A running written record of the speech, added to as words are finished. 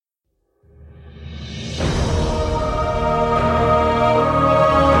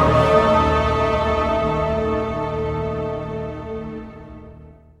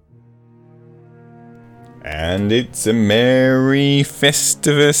And it's a merry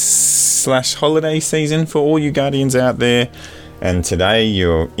Festivus / holiday season for all you Guardians out there. And today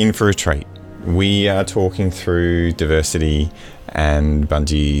you're in for a treat. We are talking through diversity and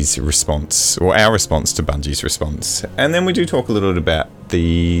Bungie's response, or our response to Bungie's response. And then we do talk a little bit about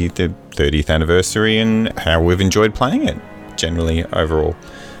the 30th anniversary and how we've enjoyed playing it, generally, overall.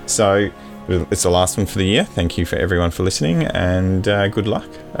 So it's the last one for the year. Thank you for everyone for listening, and good luck,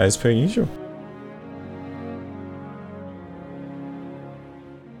 as per usual.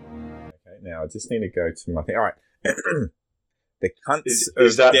 Okay, now I just need to go to my thing. All right. The Cunts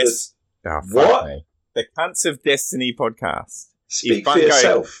is that what? Me. The Cunts of Destiny podcast. Speak for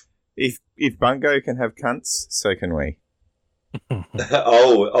yourself. If Bungo can have cunts, so can we.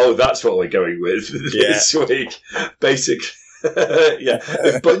 Oh, that's what we're going with this week. Basically, yeah.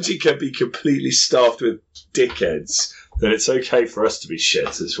 If Bungie can be completely staffed with dickheads, then it's okay for us to be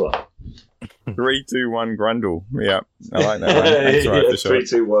shit as well. 3, 2, 1, Grundle. Yeah, I like that one. That's right, for sure. 3,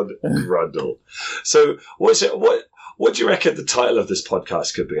 2, 1, Grundle. So, what do you reckon the title of this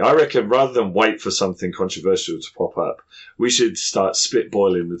podcast could be? I reckon rather than wait for something controversial to pop up, we should start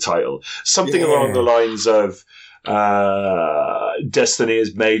spitballing the title. Something along the lines of Destiny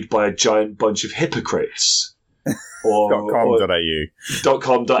is made by a giant bunch of hypocrites. Or .com.au. Not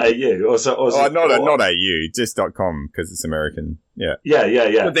 .au, just .com, because it's American. Yeah.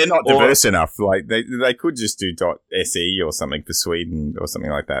 Yeah. But they're not diverse enough. Like they could just do .se or something for Sweden or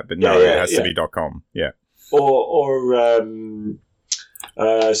something like that. But no, it has to be .com. Yeah. Or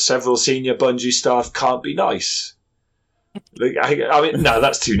several senior Bungie staff can't be nice. I mean, no,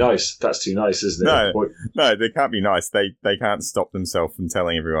 that's too nice. That's too nice, isn't it? No, they can't be nice. They can't stop themselves from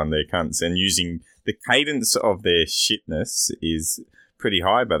telling everyone they're cunts, and using the cadence of their shitness is pretty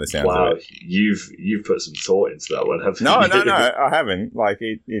high by the sound of it. You've put some thought into that one, haven't you? No, I haven't. Like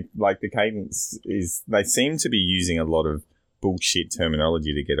like the cadence is. They seem to be using a lot of bullshit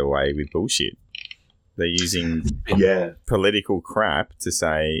terminology to get away with bullshit. They're using political crap to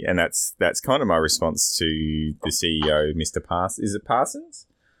say, and that's kind of my response to the CEO, Mr. Is it Parsons?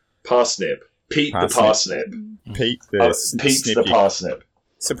 Parsnip. Pete the Parsnip. Pete the Parsnip.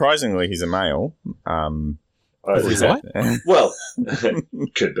 Surprisingly, he's a male. Is that? Well,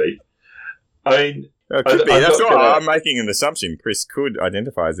 could be. I mean, could be. That's why I'm making an assumption. Chris could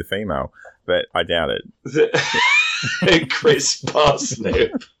identify as a female, but I doubt it. Chris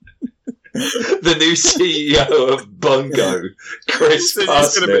Parsnip. The new CEO of Bungo, Chris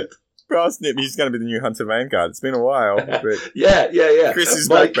Parsnip. Parsnip, he's going to be the new Hunter Vanguard. It's been a while. But yeah. Chris is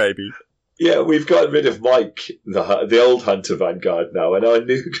back, baby. Yeah, we've gotten rid of Mike, the old Hunter Vanguard now, and our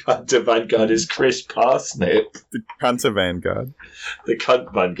new Hunter Vanguard is Chris Parsnip. The Hunter Vanguard. The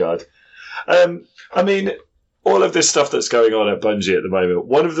Cunt Vanguard. I mean, all of this stuff that's going on at Bungie at the moment,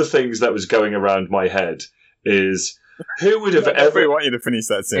 one of the things that was going around my head is... Who would have ever... I want you to finish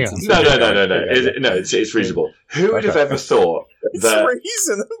that sentence. No. It's reasonable. Who would have ever thought that... It's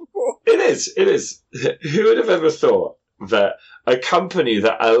reasonable. It is. Who would have ever thought that a company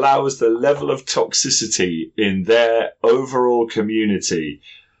that allows the level of toxicity in their overall community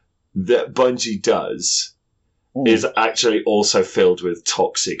that Bungie does is actually also filled with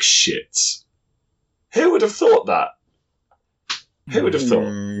toxic shits? Who would have thought that? Who would have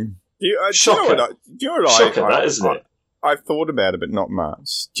thought? Shocking. Shocking, that, isn't it? I've thought about it, but not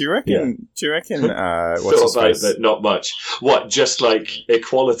much. Do you reckon? Thought about it, but not much. What? Just like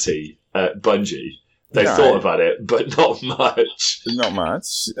equality at Bungie, they thought about it, but not much. Not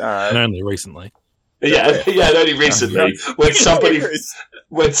much. And only recently. Yeah, only recently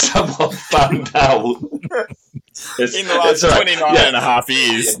when someone found out. In the last 29 and a half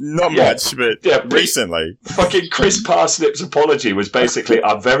years. Not much, but recently. Fucking Chris Parsnip's apology was basically,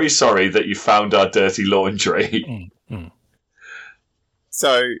 I'm very sorry that you found our dirty laundry.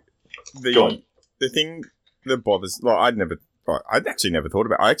 So, the thing that bothers... Well, I'd actually never thought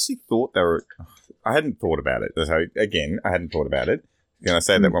about it. I actually thought they were... I hadn't thought about it. So, again, I hadn't thought about it. Can I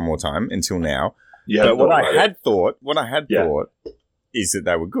say that one more time? Until now. Yeah, but what I had thought is that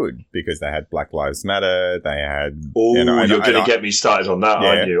they were good because they had Black Lives Matter. They had. Oh, you're going to get me started on that,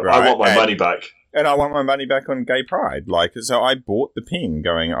 aren't you? Right. I want my money back. And I want my money back on gay pride. So I bought the pin,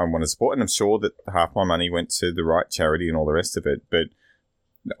 going, I want to support, and I'm sure that half my money went to the right charity and all the rest of it. But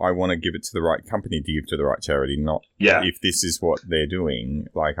I want to give it to the right company to give to the right charity, not if this is what they're doing.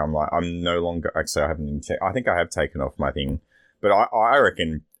 I'm no longer. Actually, I haven't. I think I have taken off my thing, but I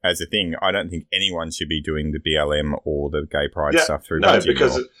reckon. As a thing, I don't think anyone should be doing the BLM or the gay pride stuff through Bungie.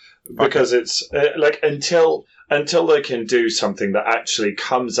 Because it's until they can do something that actually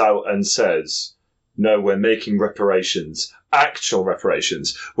comes out and says, No, we're making reparations, actual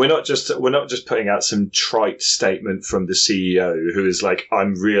reparations. We're not just putting out some trite statement from the CEO who is like,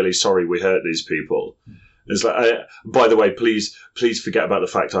 "I'm really sorry we hurt these people." It's like, by the way, please forget about the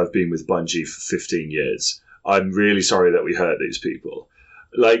fact I've been with Bungie for 15 years. I'm really sorry that we hurt these people.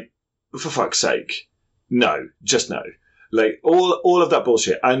 Like, for fuck's sake, no, just no. Like all of that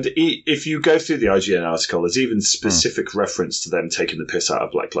bullshit. And if you go through the IGN article, there's even specific reference to them taking the piss out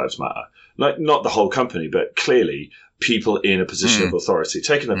of Black Lives Matter. Like, not the whole company, but clearly people in a position of authority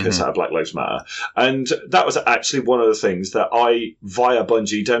taking the piss out of Black Lives Matter. And that was actually one of the things that I, via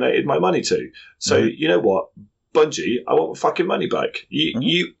Bungie, donated my money to. So, you know what? Bungie, I want my fucking money back.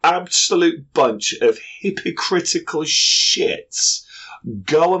 You absolute bunch of hypocritical shits.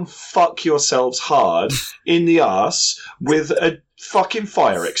 Go and fuck yourselves hard in the arse with a fucking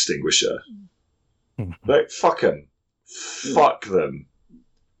fire extinguisher. Like, fuck them. Fuck them.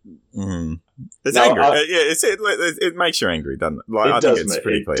 It's angry. It makes you angry, doesn't it? Like, I think it's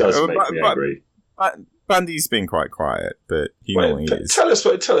pretty clear. It does make me angry. Bundy's been quite quiet, but he normally is. Tell us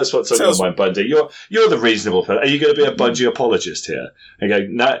what's on your mind, Bundy. You're the reasonable person. Are you going to be a Bungie apologist here? And go,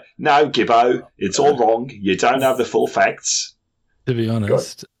 no, Gibbo, it's all wrong. You don't have the full facts. To be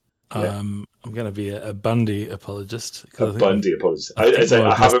honest, I'm going to be a Bundy apologist. Bundy apologist.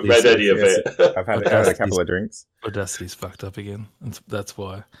 I haven't read any of it. I've had a couple of drinks. Audacity's fucked up again. That's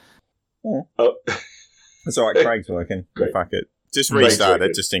why. Oh. That's all right. Craig's working. Fuck it. Just restart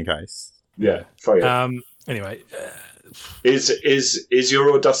it just in case. Yeah. Anyway, is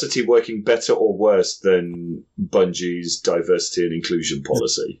your Audacity working better or worse than Bungie's diversity and inclusion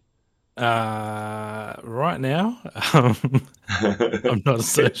policy? Right now, I'm not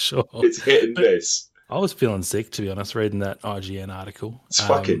so sure. It's hit and miss. I was feeling sick, to be honest, reading that IGN article. It's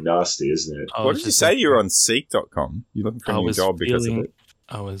fucking nasty, isn't it? What did you say? You're on Seek.com. You're looking for a new job because of it.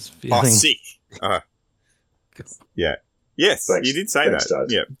 I was feeling... sick. Yeah. Yes, thanks, you did say that. Dad.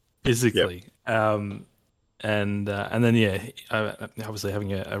 Yeah. Physically. Yep. And then, obviously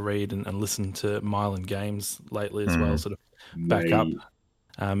having a read and listen to Mylan Games lately as well, sort of back up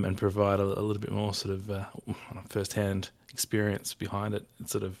and provide a little bit more sort of first-hand experience behind it. It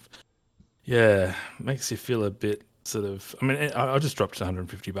sort of, makes you feel a bit sort of... I mean, I just dropped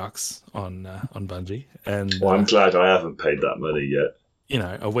 $150 on Bungie. And, well, I'm glad I haven't paid that money yet. You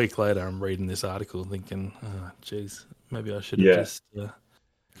know, a week later, I'm reading this article thinking, geez, maybe I should have just...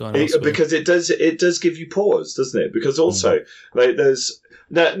 because it does give you pause, doesn't it? Because also, like, there's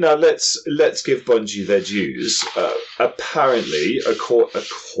now let's give Bungie their dues. Apparently,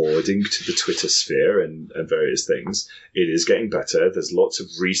 according to the Twitter sphere and various things, it is getting better. There's lots of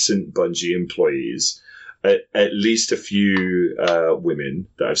recent Bungie employees, at least a few women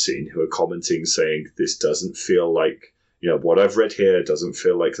that I've seen who are commenting saying this doesn't feel like, you know, what I've read here doesn't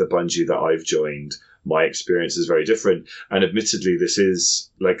feel like the Bungie that I've joined. My experience is very different. And admittedly, this is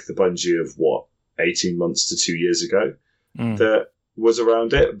like the Bungie of 18 months to 2 years ago that was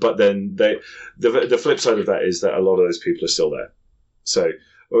around it. But then the flip side of that is that a lot of those people are still there. So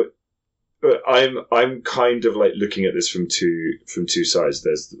I'm kind of like looking at this from two sides.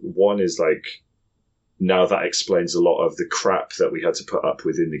 There's one is like, now that explains a lot of the crap that we had to put up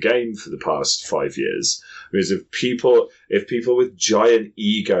with in the game for the past 5 years. Because if people with giant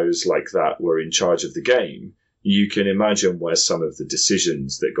egos like that were in charge of the game, you can imagine where some of the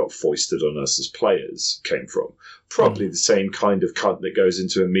decisions that got foisted on us as players came from. Probably the same kind of cunt that goes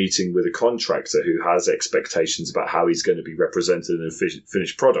into a meeting with a contractor who has expectations about how he's going to be represented in a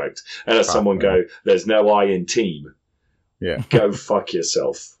finished product, and has someone go, "There's no I in team." Yeah, go fuck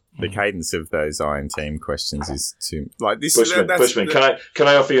yourself. The cadence of those Iron Team questions is too like this. Bushman, can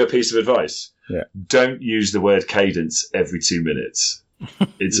I offer you a piece of advice? Yeah. Don't use the word cadence every 2 minutes.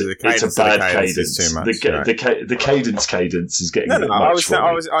 It's a bad cadence. Too much, the cadence is getting no. much.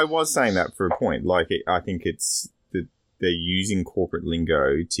 I was saying that for a point. Like I think it's they're using corporate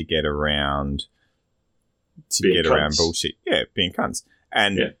lingo to get around bullshit. Yeah, being cunts.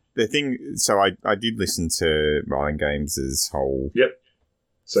 And the thing. So I did listen to Mylan Games' whole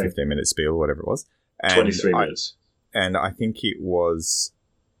 15-minute spiel, whatever it was. And 23 minutes. And I think it was...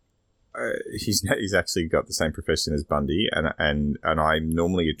 he's actually got the same profession as Bundy, and I'm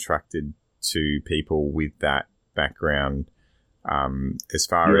normally attracted to people with that background as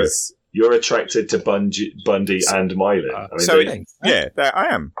far as... You're attracted to Bundy and Mylan. I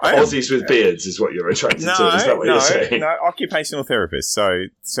am. Aussies with beards is what you're attracted to. Is that what you're saying? No, occupational therapist. So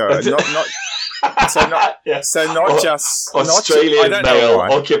not just Australian male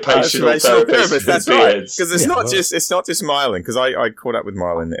occupational therapist. That's right. Because it's not just Mylan. Because I caught up with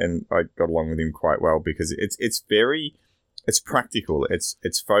Mylan and I got along with him quite well because it's very it's practical. It's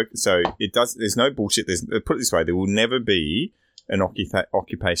focused. So it does. There's no bullshit. Put it this way: there will never be an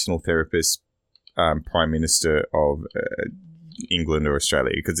occupational therapist prime minister of England or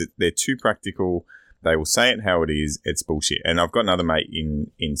Australia because they're too practical. They will say it how it is. It's bullshit. And I've got another mate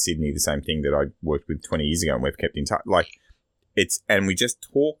in Sydney, the same thing that I worked with 20 years ago, and we've kept in touch. Like and we just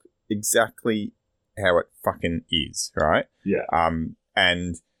talk exactly how it fucking is, right? Yeah.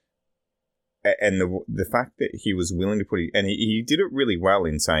 And the fact that he was willing to put it, and he did it really well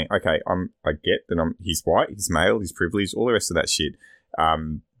in saying, okay, I get that he's white, he's male, he's privileged, all the rest of that shit.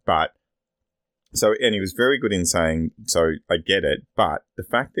 But so, and he was very good in saying, so I get it, but the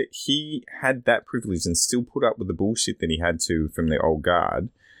fact that he had that privilege and still put up with the bullshit that he had to from the old guard,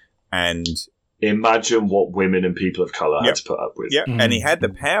 and imagine what women and people of colour had to put up with. Yeah, and he had the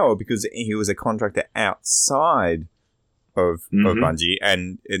power because he was a contractor outside of Bungie,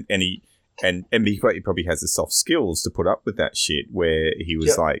 and he probably has the soft skills to put up with that shit. Where he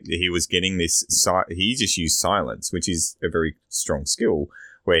was like, he was getting this. He just used silence, which is a very strong skill.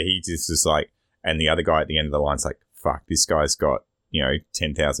 Where he just was like, and the other guy at the end of the line's like, "Fuck, this guy's got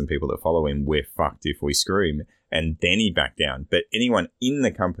 10,000 people that follow him. We're fucked if we screw him." And then he backed down. But anyone in the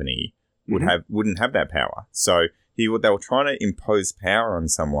company wouldn't have that power. So they were trying to impose power on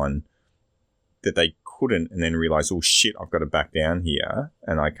someone that they couldn't, and then realize, oh shit, I've got to back down here,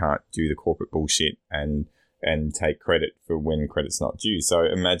 and I can't do the corporate bullshit and take credit for when credit's not due. So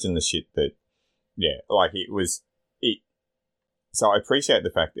imagine the shit that, So I appreciate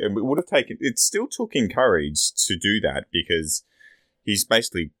the fact that it still took him courage to do that because he's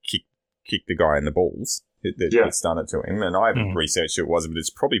basically kicked the guy in the balls that's done it to him. And I haven't researched who it was, but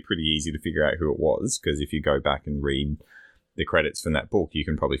it's probably pretty easy to figure out who it was because if you go back and read the credits from that book, you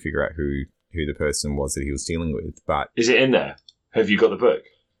can probably figure out who the person was that he was dealing with. But is it in there? Have you got the book?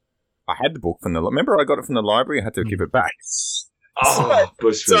 I had the book remember I got it from the library. I had to give it back. Oh,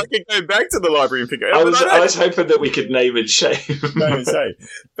 so I could go back to the library and figure it out. I was hoping that we could name and shame.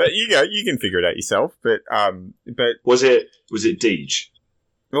 But you can figure it out yourself. But was it Deej?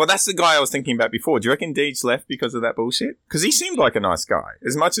 Well, that's the guy I was thinking about before. Do you reckon Deej left because of that bullshit? Because he seemed like a nice guy,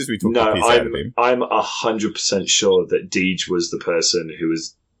 as much as we took the piss out of him. I'm 100% sure that Deej was the person who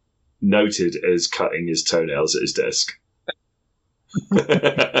was noted as cutting his toenails at his desk. There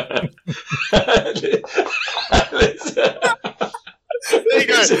you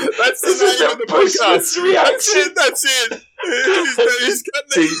go. That's the name of the podcast. That's it.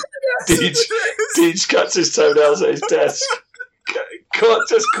 Deej cuts his toenails at his desk. Can't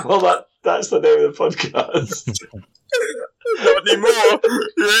just call that. That's the name of the podcast. Not anymore.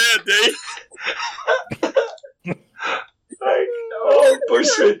 Yeah, Deej. Oh,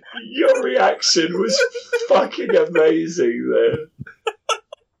 Bushman, your reaction was fucking amazing there.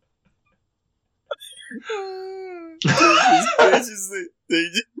 There's just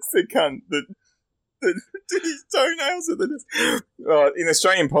the cunt that his toenails at the desk. In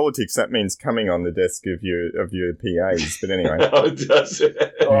Australian politics, that means coming on the desk of your PAs. But anyway, does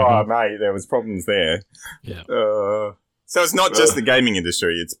it? Oh, mate, there was problems there. Yeah. So it's not just the gaming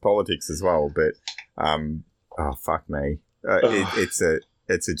industry; it's politics as well. But fuck me, it's a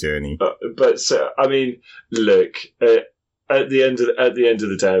journey. But I mean, look. At the end of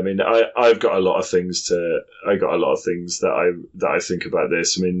the day, I mean, I've got a lot of things that I think about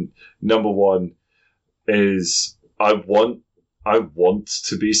this. I mean, number one is I want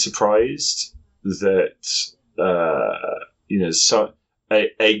to be surprised that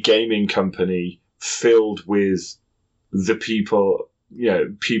a gaming company filled with the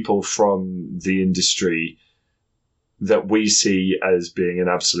people from the industry that we see as being an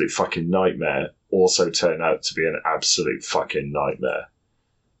absolute fucking nightmare also turn out to be an absolute fucking nightmare.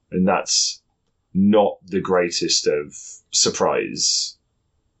 And that's not the greatest of surprise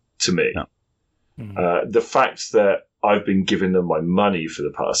to me. No. The fact that I've been giving them my money for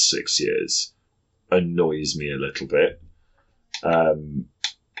the past 6 years annoys me a little bit.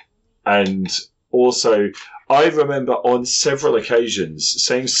 And also, I remember on several occasions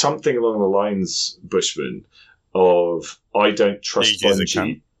saying something along the lines, Bushman, of I don't trust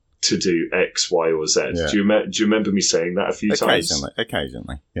Bungie to do X, Y, or Z. Yeah. Do you remember me saying that a few times?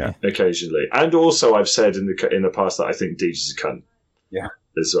 Occasionally, yeah. Occasionally. And also I've said in the past that I think Deej is a cunt. Yeah.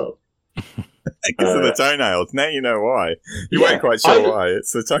 As well. Because of the toenails. Now you know why. You weren't quite sure why.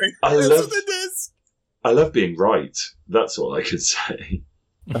 It's the toenails. I love being right. That's all I could say.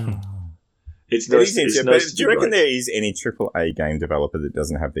 It's nice. Nice do you reckon right. there is any AAA game developer that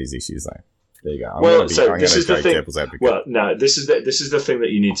doesn't have these issues though? There you go. This is the thing. Well, no, this is the thing that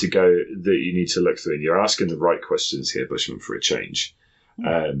you need to look through, and you're asking the right questions here, Bushman, for a change,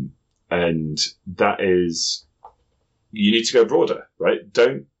 and that is you need to go broader, right?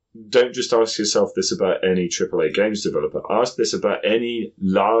 Don't just ask yourself this about any AAA games developer. Ask this about any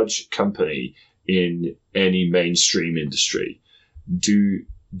large company in any mainstream industry. Do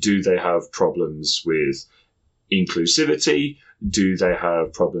they have problems with inclusivity? Do they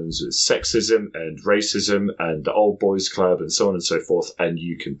have problems with sexism and racism and the old boys club and so on and so forth? And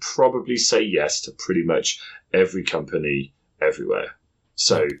you can probably say yes to pretty much every company everywhere.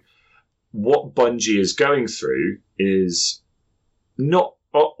 So what Bungie is going through is not,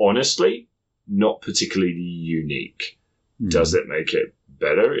 honestly, not particularly unique. Does it make it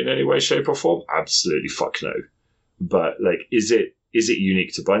better in any way, shape or form? Absolutely fuck no. But like, is it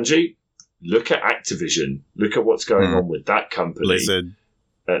unique to Bungie? Look at Activision. Look at what's going on with that company Blizzard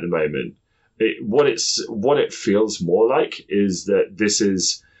at the moment. What it feels more like is that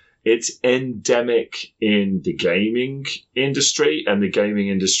it's endemic in the gaming industry, and the gaming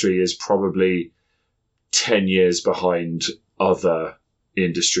industry is probably 10 years behind other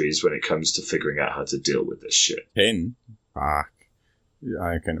industries when it comes to figuring out how to deal with this shit. 10? Fuck. I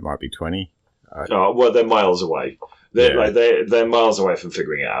reckon it might be 20. Well, they're miles away. They're miles away from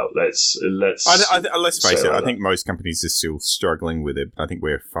figuring it out. Let's face it. I think most companies are still struggling with it. But I think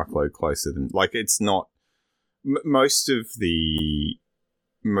we're a fuckload closer than it's not.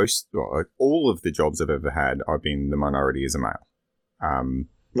 All of the jobs I've ever had, I've been the minority as a male.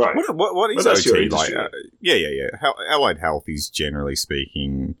 Right. What is OT like? Yeah. Allied Health is generally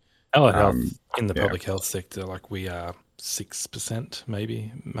speaking. Allied Health in the public health sector, we are 6%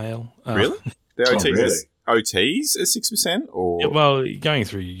 maybe male. Really? The OTs are 6%, or well, going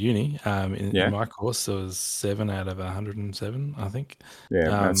through uni, in my course, there was 7 out of 107, I think.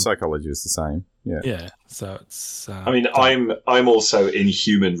 Yeah, and psychology is the same. Yeah. So it's. I'm also in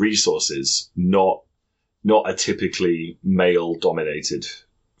human resources, not a typically male-dominated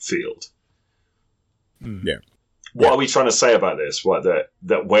field. Yeah. What are we trying to say about this?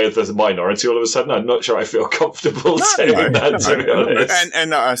 That we're the minority all of a sudden? I'm not sure I feel comfortable saying that, to be honest.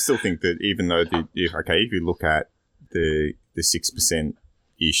 And I still think that even though, if you look at the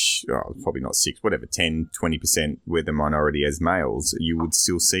 6%-ish, probably not 6, whatever, 10, 20%, we're the minority as males, you would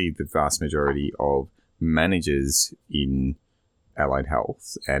still see the vast majority of managers in Allied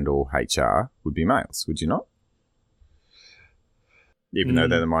Health and or HR would be males, would you not? Even though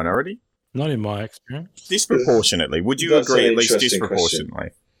they're the minority? Not in my experience. Disproportionately. Would you agree at least disproportionately?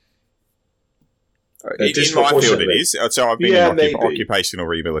 In my field it is. So I've been in occupational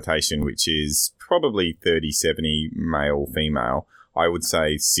rehabilitation, which is probably 30-70 male, female. I would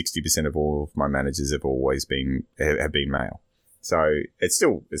say 60% of all of my managers have always been male. So it's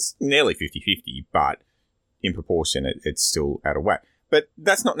nearly 50-50, but in proportion it's still out of whack. But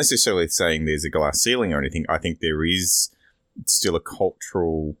that's not necessarily saying there's a glass ceiling or anything. I think there is still a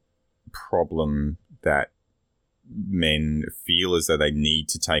cultural problem that men feel as though they need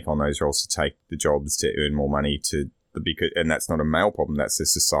to take on those roles, to take the jobs, to earn more money, and that's not a male problem, that's a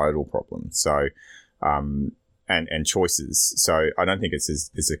societal problem. So and choices. So I don't think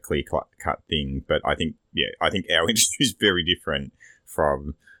it's a clear cut thing, but I think our industry is very different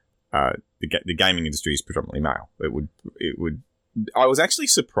from the gaming industry is predominantly male. It would I was actually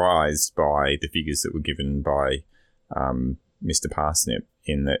surprised by the figures that were given by Mr. Parsnip,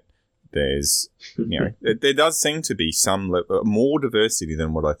 in that there's, there does seem to be some more diversity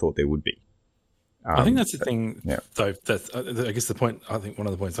than what I thought there would be. I think that's the thing, though. I guess one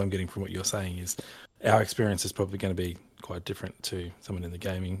of the points I'm getting from what you're saying is our experience is probably going to be quite different to someone in the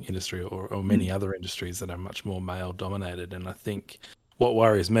gaming industry or many other industries that are much more male dominated. And I think what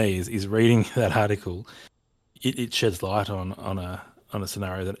worries me is reading that article. It sheds light on a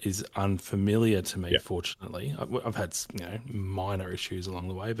scenario that is unfamiliar to me. Fortunately, I've had minor issues along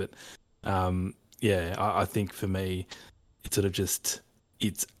the way, but I think for me, it's sort of just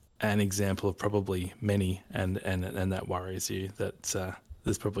it's an example of probably many, and that worries you that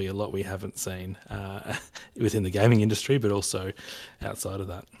there's probably a lot we haven't seen within the gaming industry, but also outside of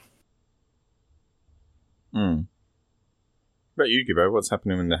that. But you, Gibbo, what's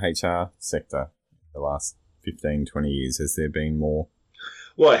happening in the HR sector the last 15, 20 years? Has there been more?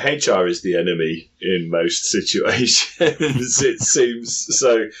 Well, HR is the enemy in most situations, it seems.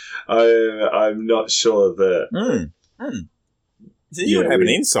 So I'm not sure that... So you would have an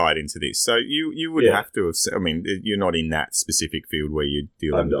insight into this. So you would have to have... I mean, you're not in that specific field where you're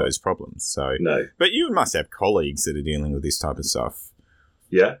dealing with those problems. So no. But you must have colleagues that are dealing with this type of stuff.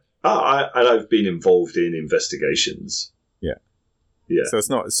 Yeah. And I've been involved in investigations. Yeah.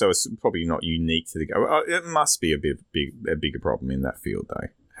 So it's probably not unique to the. It must be a bigger problem in that field, though.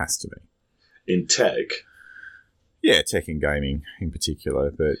 Has to be. In tech. Yeah, tech and gaming in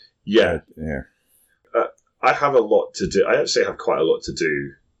particular, but I have a lot to do. I actually have quite a lot to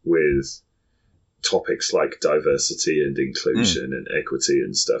do with topics like diversity and inclusion and equity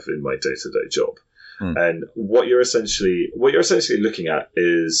and stuff in my day-to-day job. And what you're essentially looking at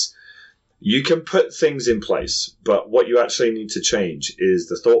is you can put things in place, but what you actually need to change is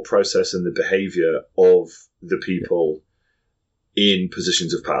the thought process and the behavior of the people in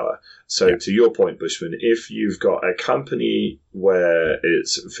positions of power. So to your point, Bushman, if you've got a company where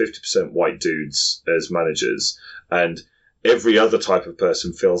it's 50% white dudes as managers and every other type of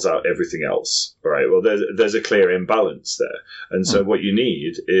person fills out everything else, right? Well, there's a clear imbalance there. And so what you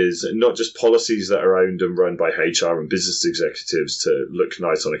need is not just policies that are owned and run by HR and business executives to look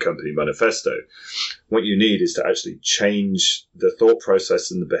nice on a company manifesto. What you need is to actually change the thought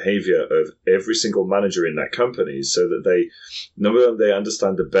process and the behavior of every single manager in that company so that they, number one, they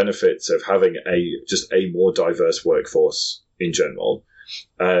understand the benefits of having just a more diverse workforce in general.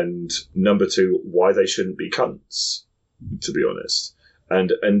 And number two, why they shouldn't be cunts, to be honest.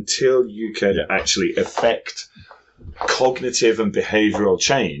 And until you can actually affect cognitive and behavioral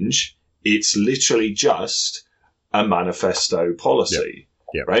change, it's literally just a manifesto policy.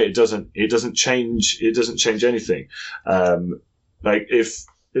 Right? It doesn't change anything. Like if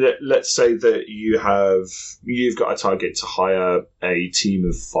let's say that you've got a target to hire a team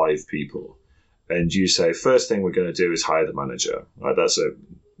of 5 people, and you say first thing we're going to do is hire the manager. Right? That's a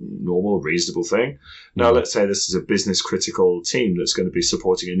normal, reasonable thing. Now, let's say this is a business critical team that's going to be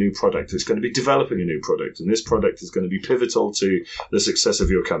supporting a new product, that's going to be developing a new product, and this product is going to be pivotal to the success of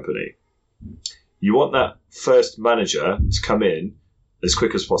your company. You want that first manager to come in as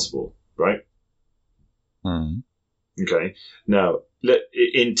quick as possible, right? Okay. Now,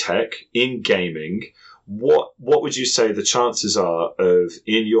 in tech, in gaming, what would you say the chances are of,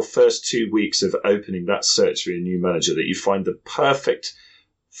 in your first 2 weeks of opening that search for your new manager, that you find the perfect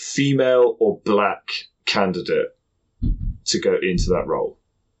female or black candidate to go into that role?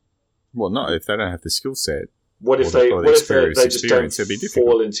 Well, not if they don't have the skill set. What if they just don't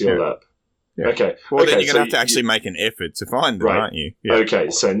fall into your lap? Yeah. Okay. Well, then you're going to have to actually make an effort to find them, aren't you? Yeah. Okay.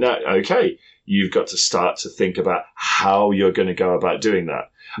 So now, you've got to start to think about how you're going to go about doing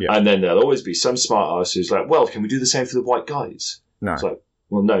that. Yeah. And then there'll always be some smart ass who's like, well, can we do the same for the white guys? No. It's like,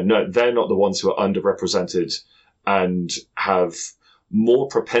 well, no, they're not the ones who are underrepresented and have more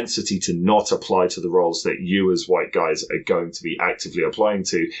propensity to not apply to the roles that you as white guys are going to be actively applying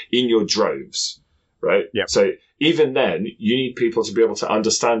to in your droves, right? Yeah. So even then, you need people to be able to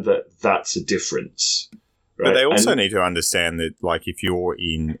understand that that's a difference. Right? But they also need to understand that, like, if you're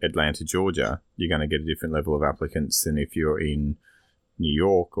in Atlanta, Georgia, you're going to get a different level of applicants than if you're in New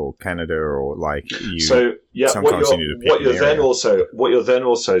York or Canada or So yeah, what you're then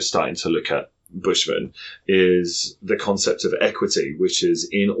also starting to look at, Bushman, is the concept of equity, which is,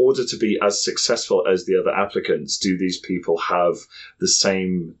 in order to be as successful as the other applicants, do these people have the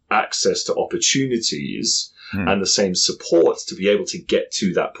same access to opportunities and the same support to be able to get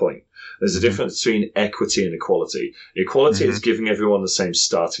to that point? There's a difference between equity and equality. Equality is giving everyone the same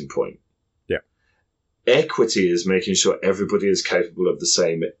starting point. Yeah. Equity is making sure everybody is capable of the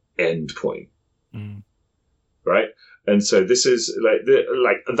same end point. Right? And so this is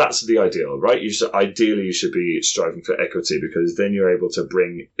that's the ideal, right? Ideally you should be striving for equity, because then you're able to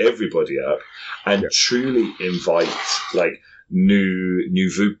bring everybody up and truly invite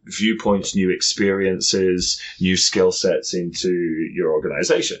new viewpoints, new experiences, new skill sets into your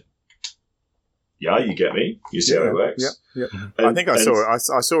organization. Yeah, you get me. You see how it works. Yeah. I think I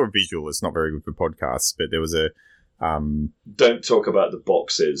saw a visual. It's not very good for podcasts, but there was a. Don't talk about the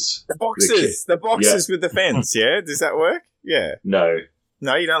boxes. The boxes with the fence. Yeah, does that work? Yeah. No,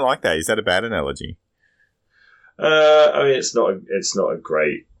 you don't like that. Is that a bad analogy? I mean, it's not a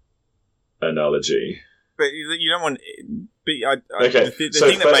great analogy. But you don't want. But okay. The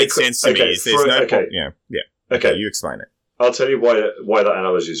thing that makes sense to me is there's no. Okay. Yeah. Okay. You explain it. I'll tell you why that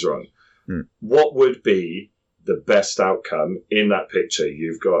analogy is wrong. What would be the best outcome in that picture?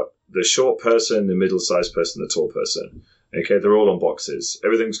 You've got the short person, the middle-sized person, the tall person. Okay, they're all on boxes.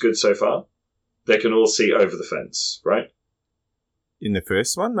 Everything's good so far? They can all see over the fence, right? In the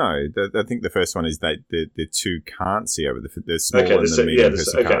first one, no. I think the first one is that the two can't see over the small and the medium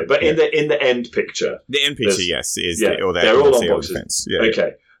person can't. But in the end picture... The end picture, yes, is they're all on boxes. Fence. Yeah.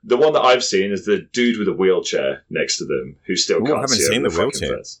 Okay. The one that I've seen is the dude with a wheelchair next to them who still can't see over the fucking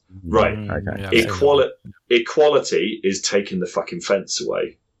fence. Right. Okay. Equality is taking the fucking fence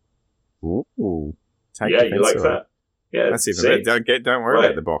away. Ooh. You like away. That? Yeah. That's even better. Don't worry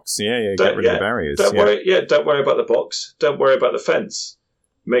about the box. Yeah. Get rid of the barriers. Don't worry about the box. Don't worry about the fence.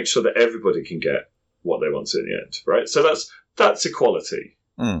 Make sure that everybody can get what they want to in the end. Right. So that's equality.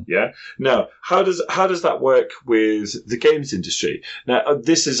 Yeah. Now, how does that work with the games industry? Now,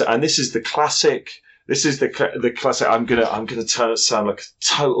 this is the classic. This is the classic. I'm gonna sound like a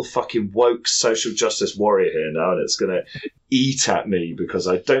total fucking woke social justice warrior here now, and it's gonna eat at me because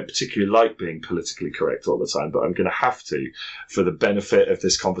I don't particularly like being politically correct all the time. But I'm gonna have to for the benefit of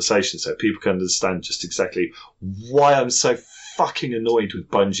this conversation, so people can understand just exactly why I'm so fucking annoyed with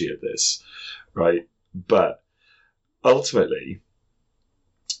Bungie at this, right? But ultimately,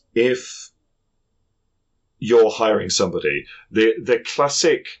 if you're hiring somebody, the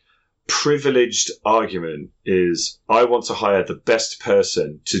classic privileged argument is, I want to hire the best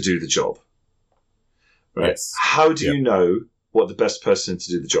person to do the job. Right? Yes. How do you know what the best person to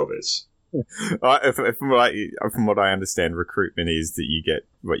do the job is? From what I understand, recruitment is that you get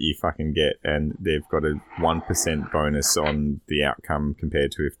what you fucking get, and they've got a 1% bonus on the outcome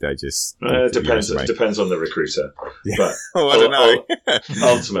compared to if they just... It depends on the recruiter. Yeah. But well, I don't know.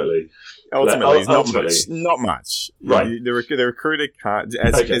 Ultimately, it's not much. Right. The recruiter can't...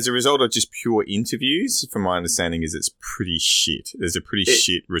 As a result of just pure interviews, from my understanding, is it's pretty shit. There's a pretty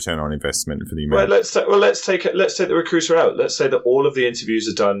shit return on investment for the amount. Let's take the recruiter out. Let's say that all of the interviews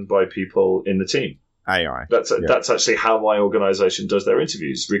are done by people in the team. AI. That's actually how my organisation does their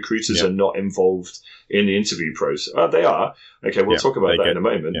interviews. Recruiters are not involved in the interview process. They are. Okay, we'll talk about that in a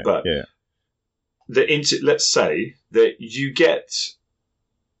moment. But let's say that you get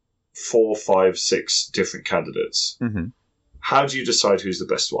 4, 5, 6 different candidates. Mm-hmm. How do you decide who's the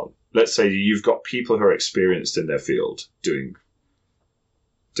best one? Let's say you've got people who are experienced in their field doing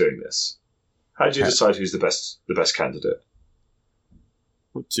this. How do you decide who's the best candidate?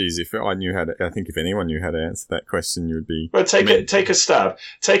 Geez, if I knew how to, I think if anyone knew how to answer that question, you would be. Well, take a stab.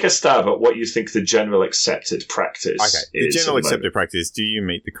 Take a stab at what you think the general accepted practice is. The general accepted practice: do you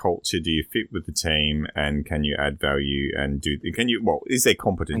meet the culture? Do you fit with the team? And can you add value? And is there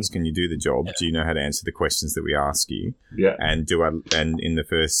competence? Can you do the job? Do you know how to answer the questions that we ask you? Yeah. And in the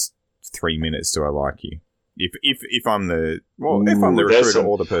first 3 minutes, do I like you? If I'm the recruiter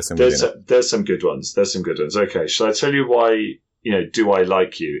or the person within it. There's some good ones. Okay, shall I tell you why? Do I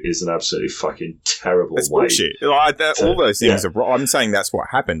like you is an absolutely fucking terrible way. Bullshit. All those things are wrong. I'm saying that's what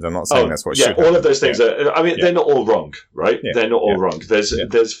happened. I'm not saying that's what should happen. All of those things are, they're not all wrong, right? Yeah. They're not all wrong. There's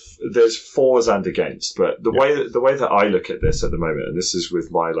fors and against, but the way that I look at this at the moment, and this is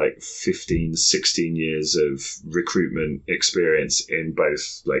with my 15, 16 years of recruitment experience in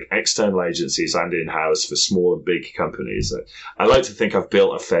both external agencies and in-house for small and big companies, I like to think I've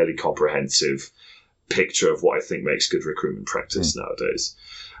built a fairly comprehensive picture of what I think makes good recruitment practice nowadays.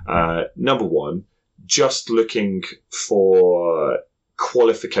 Number one, just looking for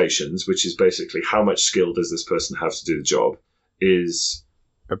qualifications, which is basically how much skill does this person have to do the job, is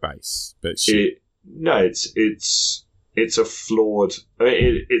a base. But it's a flawed.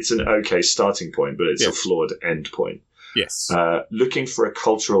 It's an okay starting point, but it's a flawed end point. Yes. Looking for a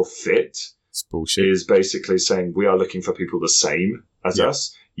cultural fit is basically saying we are looking for people the same as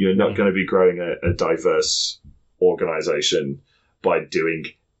us. You're not going to be growing a diverse organization by doing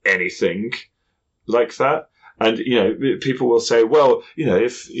anything like that. And, people will say, well,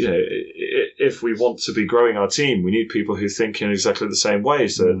 if we want to be growing our team, we need people who think in exactly the same way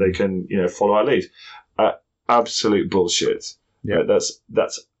so that they can, follow our lead. Absolute bullshit. Yeah. Right?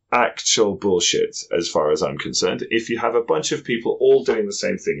 That's actual bullshit as far as I'm concerned. If you have a bunch of people all doing the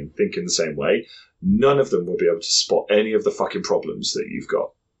same thing and thinking the same way, none of them will be able to spot any of the fucking problems that you've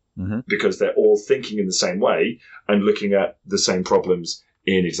got. Mm-hmm. Because they're all thinking in the same way and looking at the same problems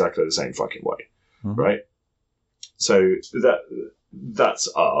in exactly the same fucking way, right? So that's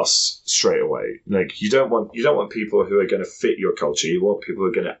us straight away. You don't want people who are going to fit your culture. You want people who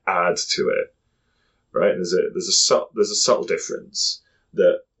are going to add to it, right? There's a subtle difference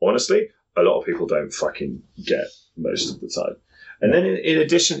that honestly a lot of people don't fucking get most of the time. And then in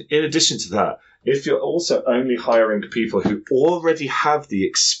addition to that, if you're also only hiring people who already have the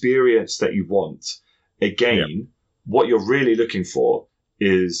experience that you want, again, what you're really looking for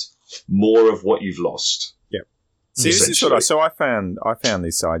is more of what you've lost. Yeah. See, this is I found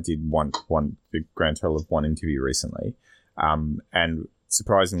this. I did the grand total of one interview recently, and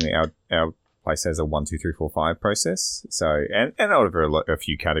surprisingly, our place has a 1, 2, 3, 4, 5 process. So and over a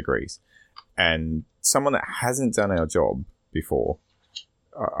few categories, and someone that hasn't done our job before,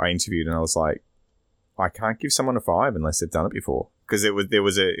 I interviewed, and I was like, I can't give someone a 5 unless they've done it before, because it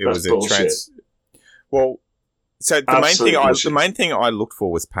was a trans. Well, so the main thing I looked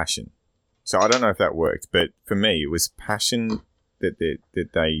for was passion. So I don't know if that worked, but for me, it was passion that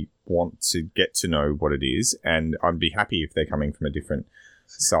they want to get to know what it is, and I'd be happy if they're coming from a different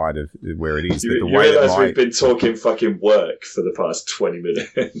side of where it is. You, but the you way realise that we've been talking fucking work for the past 20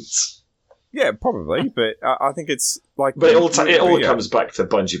 minutes. Yeah, probably, but I think it's like... But it all comes back to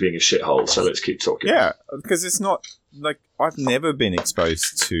Bungie being a shithole, so let's keep talking. Yeah, because it's not... Like, I've never been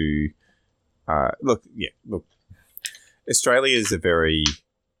exposed to... Look, Australia is a very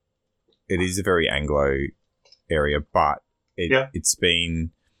Anglo area, but it's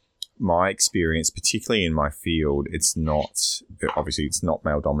been... My experience, particularly in my field, it's not... Obviously, it's not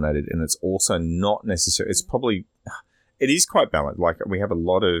male-dominated, and it's also not necessarily... It's probably... It is quite balanced. Like, we have a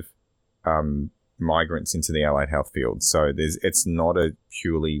lot of migrants into the allied health field, so it's not a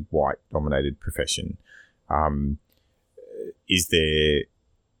purely white-dominated profession. Is there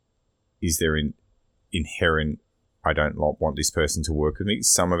an inherent, I don't want this person to work with me?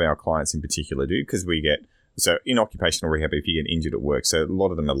 Some of our clients in particular do, because we get... So in occupational rehab, if you get injured at work, so a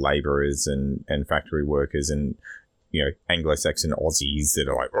lot of them are labourers and factory workers and, Anglo-Saxon Aussies that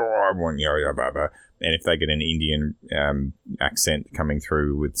are like, I want, blah, blah. And if they get an Indian accent coming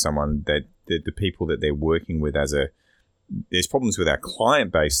through with someone, that the people that they're working with there's problems with our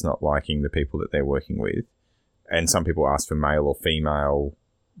client base not liking the people that they're working with. And some people ask for male or female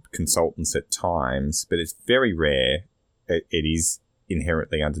consultants at times, but it's very rare. It is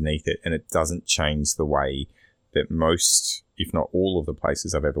inherently underneath it, and it doesn't change the way that most, if not all, of the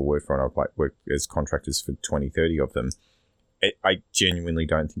places I've ever worked for, and I've worked as contractors for 20, 30 of them, I genuinely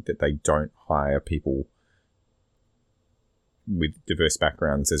don't think that they don't hire people with diverse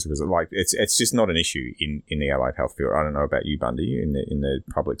backgrounds as a result. Like, it's just not an issue in the allied health field. I don't know about you, Bundy, in the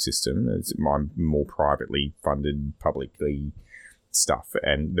public system. I'm more privately funded, publicly stuff,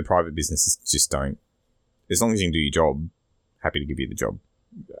 and the private businesses just don't. As long as you can do your job, happy to give you the job,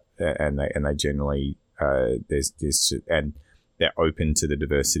 and they generally there's and they're open to the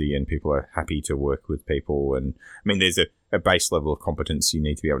diversity, and people are happy to work with people. And I mean, there's a base level of competence. You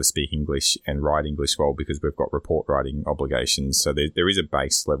need to be able to speak English and write English well, because we've got report writing obligations. So there is a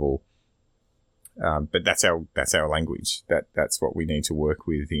base level, but that's our language. That's what we need to work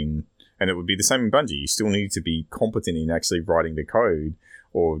with in. And it would be the same in Bungie. You still need to be competent in actually writing the code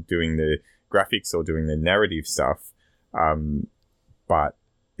or doing the graphics or doing the narrative stuff. But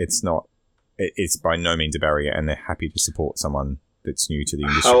it's not. It's by no means a barrier, and they're happy to support someone that's new to the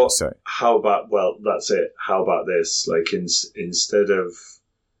industry. How about? Well, that's it. How about this? Like, instead of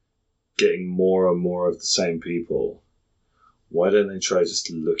getting more and more of the same people, why don't they try just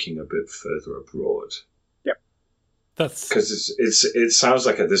looking a bit further abroad? Yep, that's because it sounds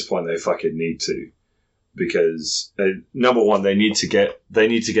like at this point they fucking need to, because number one, they need to get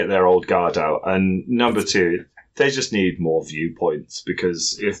their old guard out, and number two, they just need more viewpoints,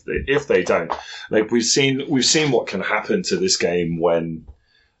 because if they don't, like, we've seen what can happen to this game when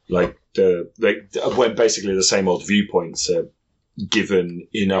when basically the same old viewpoints are given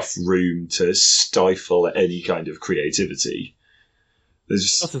enough room to stifle any kind of creativity.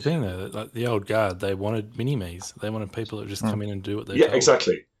 That's the thing, though. Like, the old guard, they wanted mini-me's. They wanted people that just come in and do what they told.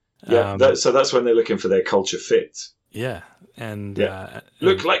 Exactly. Yeah, so that's when they're looking for their culture fit. Yeah, and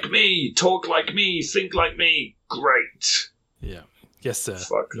look like me, talk like me, think like me. Great. Yeah. Yes, sir.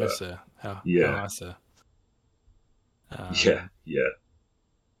 Fuck yes, that. sir. How nice, sir. Yeah.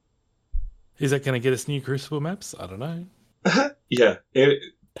 Is that going to get us new Crucible maps? I don't know. Yeah.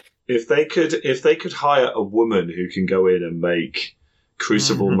 If they could hire a woman who can go in and make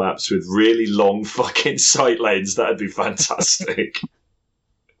Crucible maps with really long fucking sight lanes, that'd be fantastic.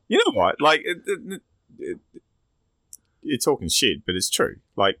 You know what? Like, you're talking shit, but it's true.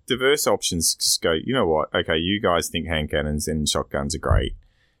 Like, diverse options just go, you know what? Okay, you guys think hand cannons and shotguns are great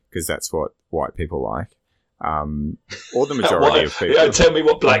because that's what white people like. Or the majority of people. Yeah, tell me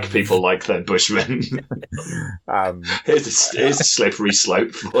what black people like then, Bushman. Here's a slippery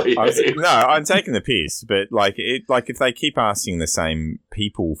slope for you. I'm taking the piss, but if they keep asking the same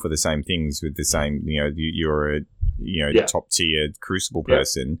people for the same things with the same, you're a top tier Crucible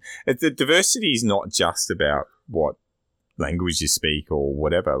person. The diversity is not just about what language you speak or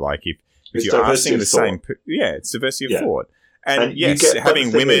whatever. Like, if you're asking the same, it's diversity of thought. And yes,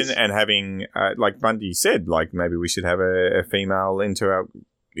 having women and having, like Bundy said, like, maybe we should have a female into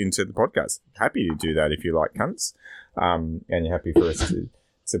the podcast. Happy to do that if you like cunts, and you're happy for us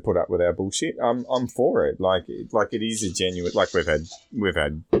to put up with our bullshit. I'm for it. Like it is a genuine. Like, we've had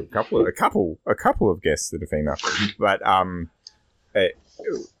a couple of guests that are female, but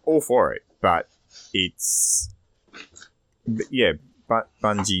all for it. But but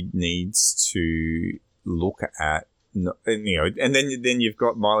Bungie needs to look at. And then you've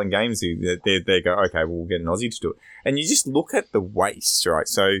got Mylan Games who they go, okay, we'll get an Aussie to do it, and you just look at the waste, right?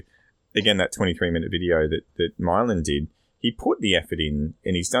 So again, that 23-minute video that Mylan did, he put the effort in,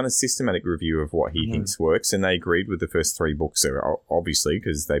 and he's done a systematic review of what he thinks works, and they agreed with the first 3 books, obviously,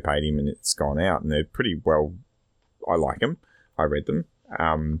 because they paid him and it's gone out, and they're pretty well. I like them. I read them.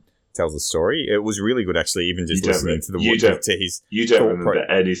 Tells a story. It was really good, actually, even just listening to his. You don't remember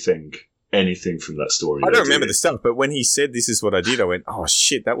anything from that story. I don't remember the stuff, but when he said this is what I did, I went, oh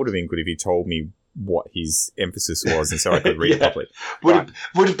shit, that would have been good if he told me what his emphasis was, and so I could read it properly.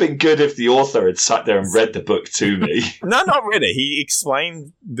 Would have been good if the author had sat there and read the book to me. No, not really. He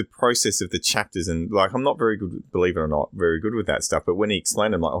explained the process of the chapters, and like I'm not very good, believe it or not, very good with that stuff. But when he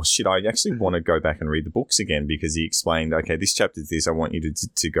explained, I'm like, oh shit, I actually want to go back and read the books again, because he explained, okay, this chapter's this. I want you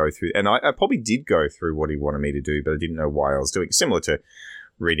to go through, and I probably did go through what he wanted me to do, but I didn't know why I was doing it. Similar to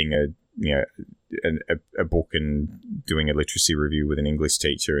reading a book and doing a literacy review with an English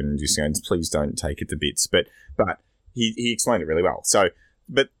teacher and just going, please don't take it to bits. But he explained it really well. So,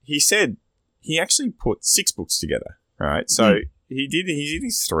 but he said he actually put 6 books together, right? So he did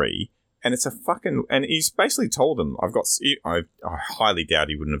his 3, and it's a fucking, and he's basically told them, I highly doubt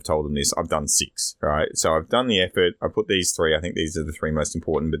he wouldn't have told them this. I've done 6, right? So I've done the effort. I put these 3. I think these are the 3 most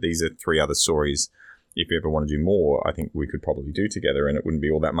important, but these are 3 other stories. If you ever want to do more, I think we could probably do together, and it wouldn't be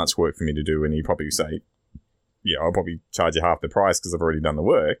all that much work for me to do. And he'd probably say, yeah, I'll probably charge you half the price because I've already done the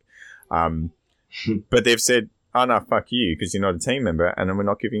work. But they've said, oh, no, fuck you, because you're not a team member, and then we're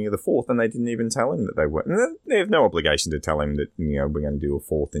not giving you the 4th. And they didn't even tell him that they weren't. And they have no obligation to tell him that, we're going to do a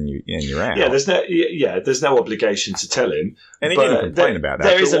 4th and you're out. Yeah, there's no obligation to tell him. And he didn't complain about that.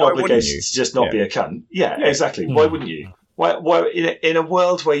 There is an obligation to just not be a cunt. Yeah, exactly. Why wouldn't you? Why, in a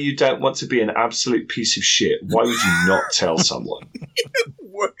world where you don't want to be an absolute piece of shit, why would you not tell someone?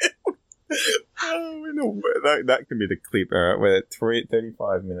 That can be the clip. All right, we're at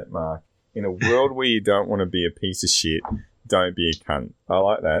 35-minute mark. In a world where you don't want to be a piece of shit, don't be a cunt. I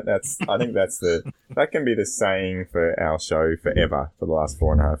like that. I think that can be the saying for our show forever for the last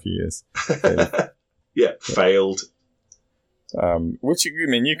 4.5 years. Yeah, failed. Which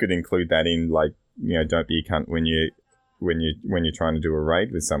you could include that in, like, don't be a cunt when you're trying to do a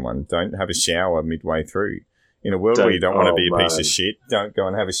raid with someone. Don't have a shower midway through. In a world where you don't want to be a piece of shit, don't go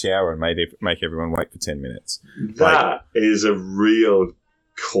and have a shower and make everyone wait for 10 minutes. That is a real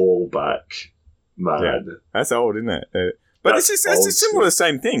callback, man. Yeah, that's old, isn't it? But it's a similar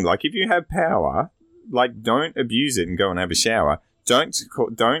same thing. Like, if you have power, like, don't abuse it and go and have a shower. Don't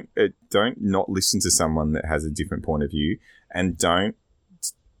not listen to someone that has a different point of view, and don't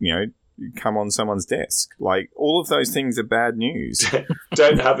come on someone's desk. Like, all of those things are bad news.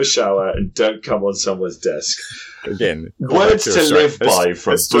 Don't have a shower and don't come on someone's desk. Again, words to live by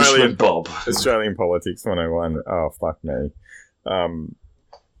from Bushman Bob. Australian Politics 101. Oh, fuck me.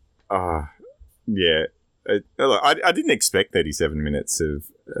 Yeah. Look, I didn't expect 37 minutes of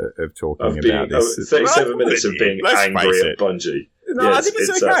talking about this. 37 minutes of being angry at Bungie. No, yes, I think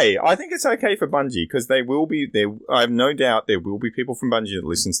it's okay. I think it's okay for Bungie, because they will be there. I have no doubt there will be people from Bungie that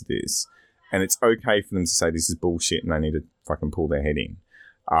listen to this, and it's okay for them to say this is bullshit and they need to fucking pull their head in.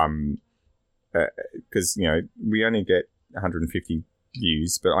 Because we only get 150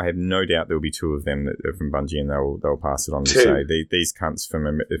 views, but I have no doubt there will be 2 of them that are from Bungie, and they'll pass it on to say these cunts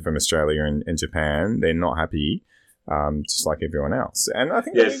from Australia and Japan, they're not happy. Just like everyone else, and I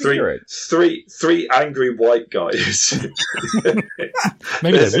think three angry white guys.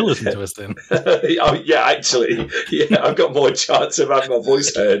 Maybe they will listen to us then. Oh yeah, actually, yeah, I've got more chance of having my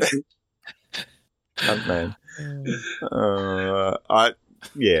voice heard. Man, no,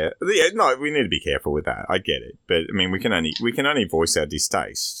 we need to be careful with that. I get it, but I mean, we can only voice our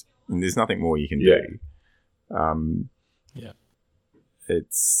distaste, and there's nothing more you can do.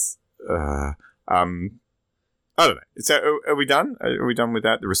 It's I don't know. So are we done? Are we done with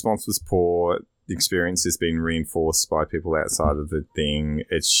that? The response was poor. The experience has been reinforced by people outside of the thing.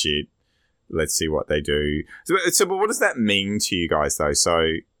 It's shit. Let's see what they do. So but what does that mean to you guys, though?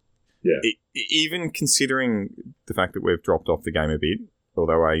 So even considering the fact that we've dropped off the game a bit,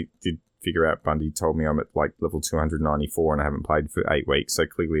 although I did figure out Bungie told me I'm at like level 294 and I haven't played for 8 weeks, so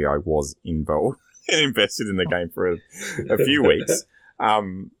clearly I was involved and invested in the game for a few weeks.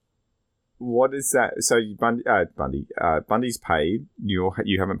 What is that? So Bungie's paid. You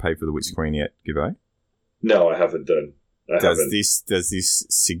haven't paid for the Witch Queen yet, Gibbo? No, I haven't done. Does this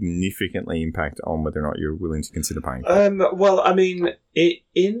significantly impact on whether or not you're willing to consider paying? Well, I mean,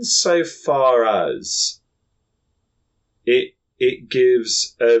 insofar as it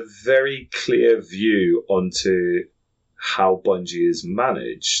gives a very clear view onto how Bungie is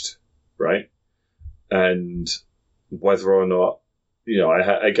managed, right? And whether or not,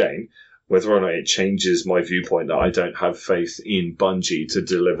 whether or not it changes my viewpoint that I don't have faith in Bungie to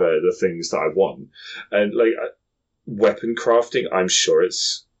deliver the things that I want. And weapon crafting, I'm sure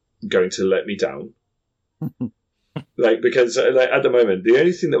it's going to let me down. Because at the moment, the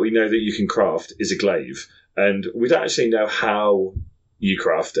only thing that we know that you can craft is a glaive, and we don't actually know how you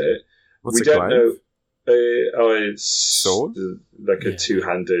craft it. What's we a don't glaive? know. It's Sword? like a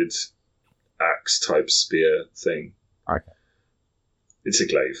two-handed axe type spear thing. Okay. It's a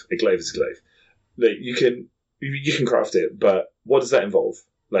glaive. A glaive is a glaive. You can craft it, but what does that involve?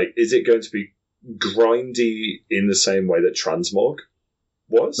 Is it going to be grindy in the same way that Transmog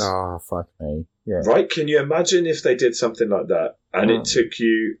was? Oh, fuck me. Yeah. Right? Can you imagine if they did something like that and it took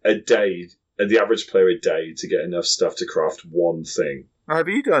you a day, the average player a day, to get enough stuff to craft one thing? Have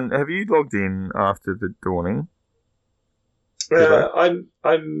you logged in after the dawning?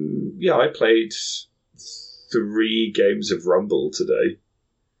 I played 3 games of Rumble today.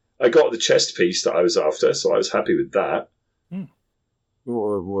 I got the chest piece that I was after, so I was happy with that.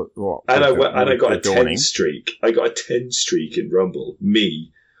 What? And I got a 10 streak. I got a 10 streak in Rumble.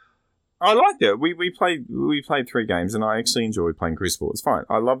 Me. I liked it. We played 3 games, and I actually enjoyed playing Crucible. It's fine.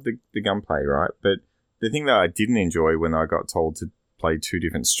 I love the gunplay, right? But the thing that I didn't enjoy when I got told to play 2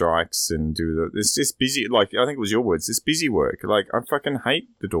 different strikes and it's just busy. I think it was your words. It's busy work. I fucking hate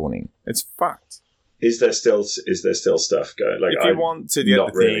the dawning. It's fucked. Is there still stuff going? If you want to get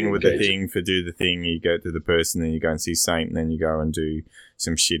the thing really with the thing for do the thing, you go to the person, then you go and see Saint, and then you go and do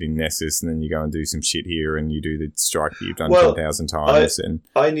some shit in Nessus, and then you go and do some shit here, and you do the strike that you've done 10,000 times.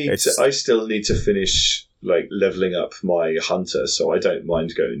 I still need to finish leveling up my hunter, so I don't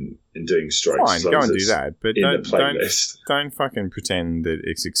mind going and doing strikes. Fine, go and do that, but don't fucking pretend that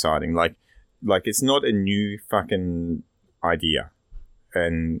it's exciting. It's not a new fucking idea.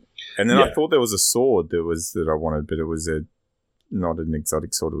 And then I thought there was a sword that I wanted, but it was not an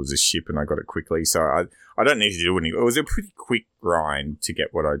exotic sword. It was a ship, and I got it quickly. So I don't need to do anything. It was a pretty quick grind to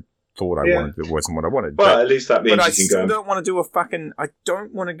get what I thought I wanted. It wasn't what I wanted. But at least that means but you I can still go. don't want to do a fucking. I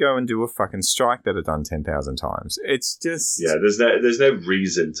don't want to go and do a fucking strike that I've done 10,000 times. It's just There's no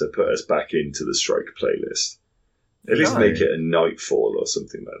reason to put us back into the strike playlist. At least make it a nightfall or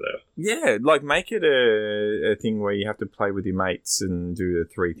something like that. Yeah, make it a thing where you have to play with your mates and do the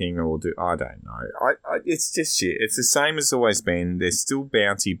 3 thing, or do I don't know. It's just shit. It's the same as it's always been. There's still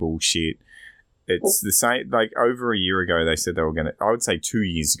bounty bullshit. It's the same. Over a year ago, they said they were going to. I would say 2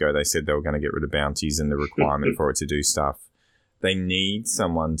 years ago, they said they were going to get rid of bounties and the requirement for it to do stuff. They need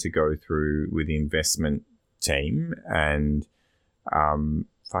someone to go through with the investment team and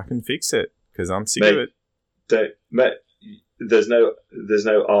fucking fix it, because I'm sick of it. There's no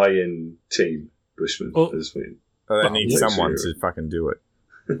I in Team Bushman. They need someone to fucking do it.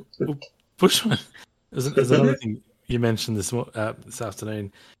 Bushman. There's another thing you mentioned this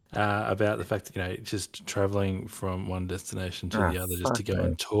afternoon about the fact that just traveling from one destination to the other just to go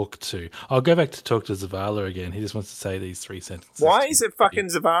and talk to. I'll go back to talk to Zavala again. He just wants to say these 3 sentences. Why is it fucking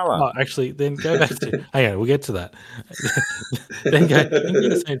Zavala? Oh, actually, then go back to. Hang on, we'll get to that. then go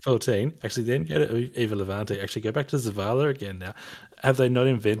to Saint 14. Actually, then go to Eva Levante. Actually, go back to Zavala again. Now, have they not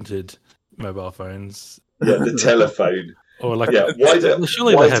invented mobile phones? Yeah, the telephone. Or why do I?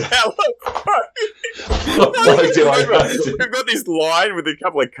 We've got this line with a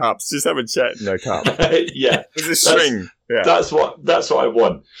couple of cups. Just have a chat, no cup. Yeah, there's a string. That's what I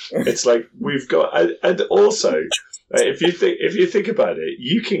want. It's we've got, and also, if you think about it,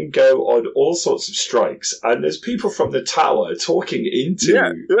 you can go on all sorts of strikes, and there's people from the tower talking into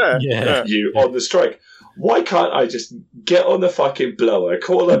you on the strike. Why can't I just get on the fucking blower,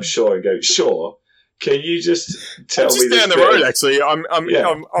 call up Shaw, and go, Shaw, can you just tell me this down the road? Actually, I'm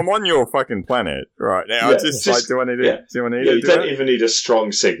on your fucking planet right now. Yeah, do I need to? Do I need to? You don't even need a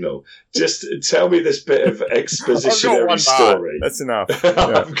strong signal. Just tell me this bit of expositionary story. That's enough.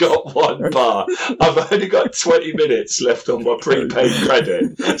 I've got 1 bar. I've only got 20 minutes left on my prepaid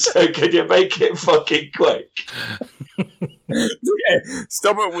credit. So can you make it fucking quick?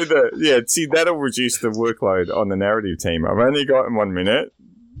 Stop it with the see, that'll reduce the workload on the narrative team. I've only got 1 minute.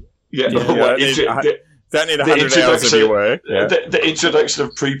 Don't need 100 hours of your work. Yeah. The introduction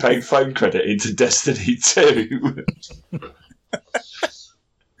of prepaid phone credit into Destiny 2.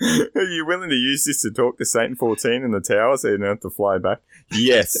 Are you willing to use this to talk to Saint 14 in the tower so you don't have to fly back?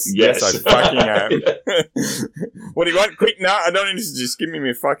 Yes. Yes, I fucking am. What do you want? Quick, no, I don't need to just give me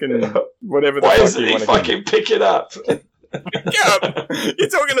my fucking whatever the fuck you want. Why isn't he fucking pick it up? Yeah, you're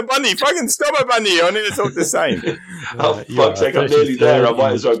talking to Bundy. Fucking stop it, Bundy. I need to talk to Saint. Fuck's sake, I'm nearly there. I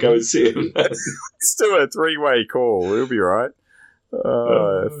might as well go and see him. Let's do a 3-way call. We'll be right.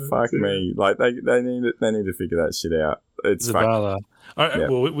 Fuck me! Like they need to figure that shit out. It's Zavala. Yeah.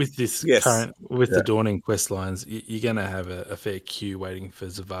 Well, with this Yes. the dawning quest lines, you're going to have a fair queue waiting for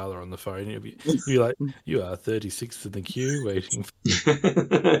Zavala on the phone. You'll be like, you are 36th in the queue waiting.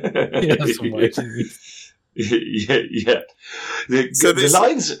 Some waiting. Yeah.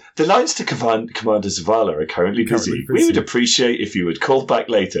 The lines to Commander Zavala are currently busy. We would appreciate if you would call back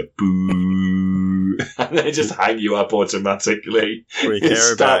later. Boo. And they just hang you up automatically. We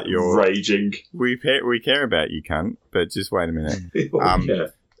care about your raging. We care about you, cunt. But just wait a minute. Bundy.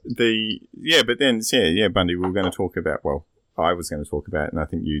 We were going to talk about. Well, I was going to talk about, and I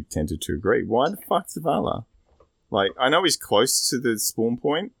think you tended to agree. Why the fuck Zavala? Like, I know he's close to the spawn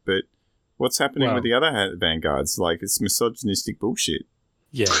point, but what's happening with the other vanguards? Like, it's misogynistic bullshit.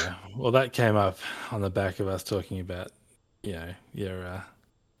 Yeah. Well, that came up on the back of us talking about,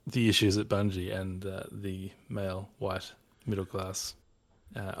 the issues at Bungie and the male white middle class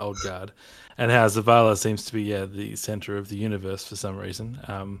old guard, and how Zavala seems to be the center of the universe for some reason.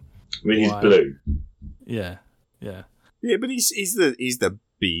 He's blue. Yeah. But he's the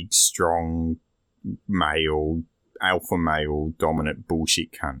big, strong male, alpha male, dominant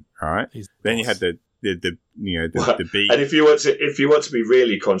bullshit cunt, right? Then you had the big. And if you want to be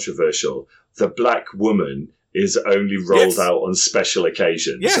really controversial, the black woman is only rolled out on special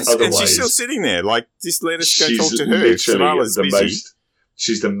occasions. Yes, otherwise, and she's still sitting there. Like, just let us go talk to her. Zavala's busy.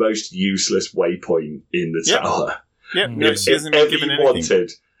 She's the most useless waypoint in the tower. Yep. She hasn't been given anything.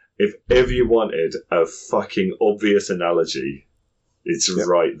 If ever you wanted a fucking obvious analogy, it's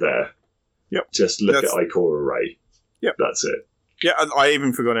right there. Yep. Just look at Ikora Ray. Yep. That's it. Yeah, I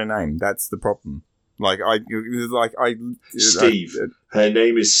even forgot her name. That's the problem. Steve. Her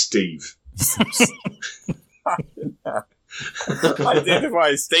name is Steve. Identify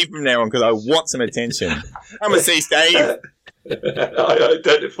as Steve from now on because I want some attention. I'm gonna see Steve. I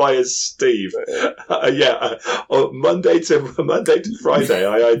identify as Steve. Monday to Friday,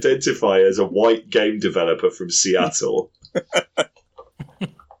 I identify as a white game developer from Seattle.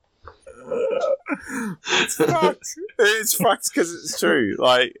 It's fucked because it's true.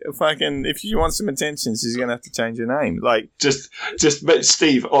 Like, fucking, if you want some attention, she's gonna have to change your name. Like, just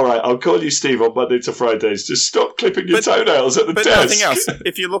Steve. All right, I'll call you Steve on Monday to Fridays. Just stop clipping your toenails at the desk. But nothing else.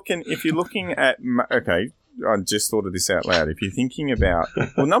 If you're looking at, okay, I just thought of this out loud. If you're thinking about,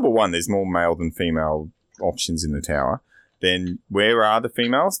 well, number one, there's more male than female options in the tower. Then where are the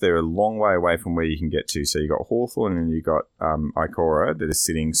females? They're a long way away from where you can get to. So you got Hawthorne and you got Ikora that are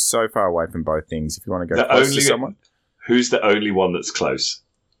sitting so far away from both things. If you want to go close to someone, who's the only one that's close?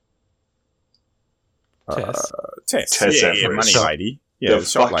 Tess. Tess, money lady. Yeah, the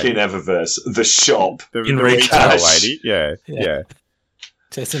fucking Eververse. The shop. The retail lady. Yeah.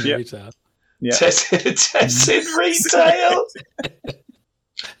 Tess in retail. Yeah. Tess in retail.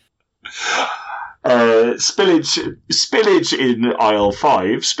 Spillage in aisle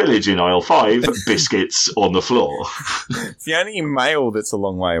 5, biscuits on the floor. The only male that's a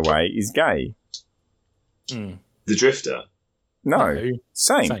long way away is gay. The Drifter? No.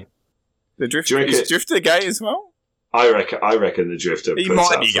 Same. The Drifter is Drifter gay as well? I reckon the Drifter. He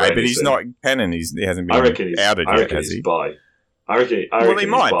might be gay, but he's not canon. He hasn't been outed yet, has he? Bi. I reckon he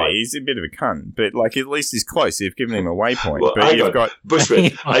might be. He's a bit of a cunt, but like at least he's close. You've given him a waypoint. Well, but you've got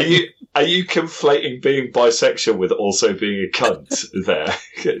Bushman. Are you conflating being bisexual with also being a cunt there?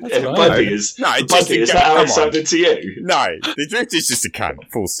 Buddy is. No, Buddy, is that how it sounded to you? No, the Drift is just a cunt.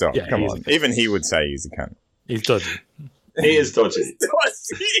 Full stop. Yeah, come on. Even he would say he's a cunt. He's dodgy. He is dodgy.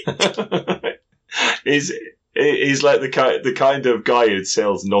 He's like the kind of guy who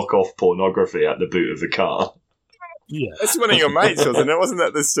sells knockoff pornography at the boot of a car. Yeah, that's one of your mates, wasn't it? Wasn't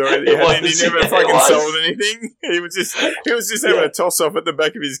that the story? He never fucking sold anything. He was just having a toss off at the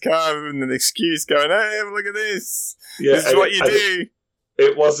back of his car and an excuse, going, "Hey, have a look at this. Yeah, this is what you do."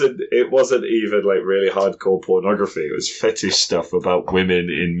 It wasn't even like really hardcore pornography. It was fetish stuff about women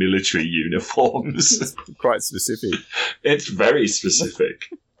in military uniforms. Quite specific. It's very specific.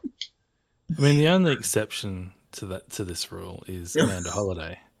 I mean, the only exception to this rule is Amanda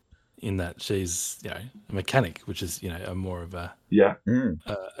Holiday. In that she's, a mechanic, which is, a more of a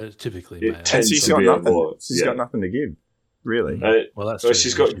typically male. And she's got nothing. She's got nothing to give, really. That's true.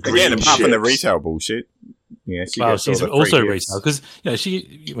 She's got again, apart from the retail bullshit. Yeah, she's also retail because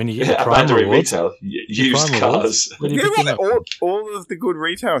when you get prime rewards, retail, used cars. All of the good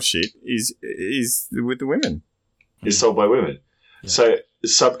retail shit is with the women. Is sold by women. Yeah. So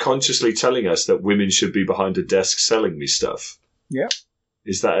subconsciously telling us that women should be behind a desk selling me stuff. Yeah.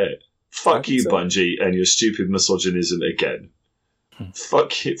 Is that it? Fuck you, Bungie, and your stupid misogynism again.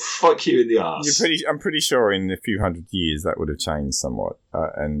 Fuck you in the ass. I'm pretty sure in a few hundred years that would have changed somewhat,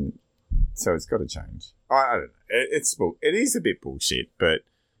 and so it's got to change. I don't know. It is a bit bullshit, but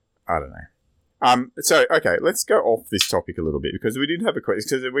I don't know. So okay, let's go off this topic a little bit because we did have a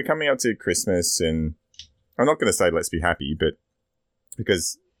question because we're coming up to Christmas, and I'm not going to say let's be happy, but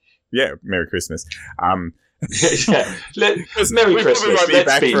because Merry Christmas. Yeah, Merry Christmas.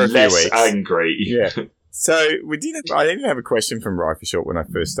 Let's be less angry. Yeah. So I did have a question from Rye for Short when I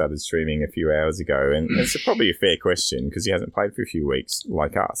first started streaming a few hours ago, and it's probably a fair question because he hasn't played for a few weeks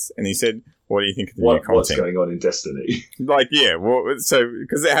like us. And he said, "What do you think of the new content? What's going on in Destiny?" So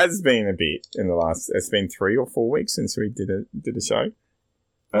because it has been a bit in the last, it's been 3 or 4 weeks since we did a show.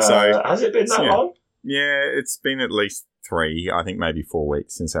 So has it been that long? Yeah, it's been at least 3, I think maybe 4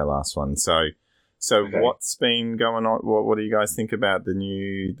 weeks since our last one. So okay. What's been going on? What do you guys think about the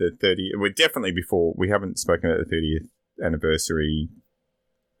 30th? We're definitely before. We haven't spoken about the 30th anniversary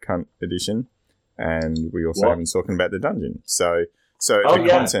cunt edition, and we also haven't spoken about the dungeon. So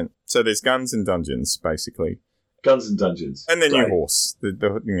content. So there's guns and dungeons, basically. Guns and dungeons, and the new horse,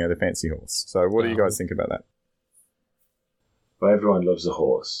 the fancy horse. So what do you guys think about that? Well, everyone loves a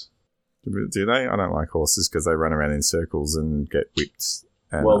horse. Do they? I don't like horses because they run around in circles and get whipped.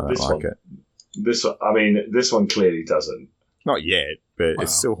 And well, I don't like it. This one clearly doesn't. Not yet, but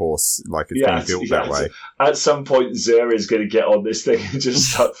it's still horse. Like it's being built that way. At some point, Xur is going to get on this thing and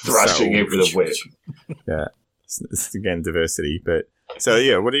just start thrashing it with a whip. Yeah, it's again diversity. But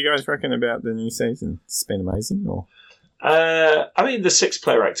so what do you guys reckon about the new season? It's been amazing, or? The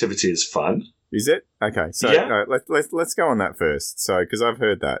 6-player activity is fun. Is it? Okay, so let's go on that first. So because I've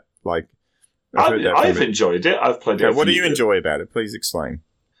heard that, I've enjoyed it. I've played it. Okay, what do you enjoy about it? Please explain.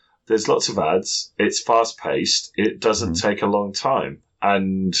 There's lots of ads. It's fast paced. It doesn't take a long time,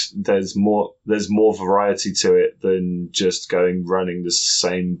 and there's more variety to it than just running the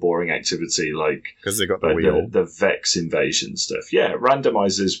same boring activity because they got the wheel, the Vex invasion stuff. Yeah, it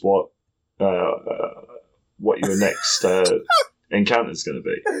randomizes what your next encounter is going to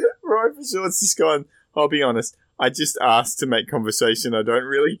be. Right, for sure. It's just gone. I'll be honest. I just asked to make conversation. I don't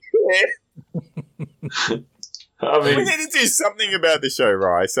really care. we need to do something about the show,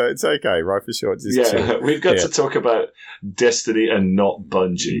 Rye, so it's okay, Rye for sure. Just chill. We've got to talk about Destiny and not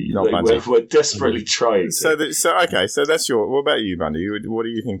Bungie. We're desperately trying to. So that's what about you, Bundy? What do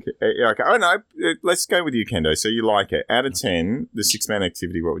you think? Okay, let's go with you, Kendo. So you like it. Out of 10, the 6-man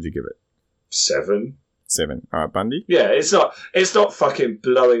activity, what would you give it? 7. 7. All right, Bundy? Yeah, it's not fucking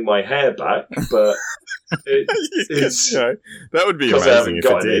blowing my hair back, but it's... that would be amazing if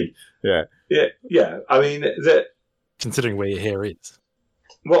it did. Yeah. Considering where your hair is.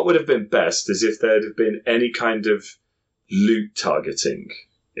 What would have been best is if there had been any kind of loot targeting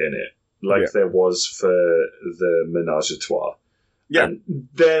in it, there was for the Menage a Trois. Yeah. And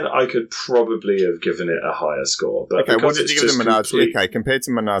then I could probably have given it a higher score. But what did you give the Menage? Okay, compared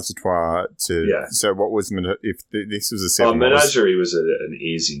to Menage a Trois so what was if this was a 7? Menagerie was an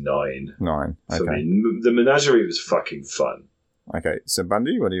easy 9. 9. Okay. For me. The Menagerie was fucking fun. Okay, so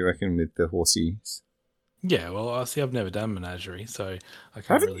Bundy, what do you reckon with the horsies? Yeah, well, I've never done Menagerie, so I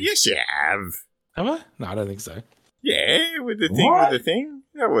can't really... Yes, you have. Have I? No, I don't think so. Yeah, with the thing.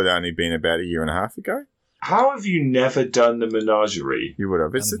 That would have only been about a year and a half ago. How have you never done the Menagerie? You would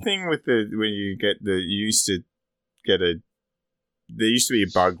have. It's the thing with when you get there used to be a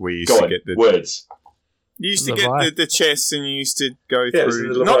bug where you used to get the... words. You used to get the chests and you used to go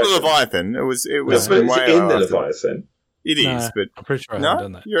through... Not the Leviathan. It was in the Leviathan. It is, but I'm pretty sure I haven't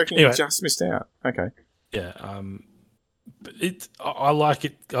done that. You reckon you just missed out? Okay. Yeah, but I like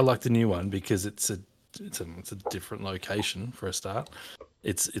it. I like the new one because it's a different location for a start.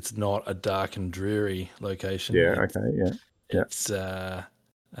 It's not a dark and dreary location. Yeah. Okay. Yeah. It's so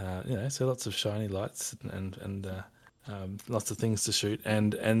lots of shiny lights and lots of things to shoot,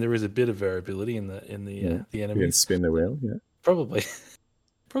 and there is a bit of variability in the enemies. You can spin the wheel. Yeah. Probably.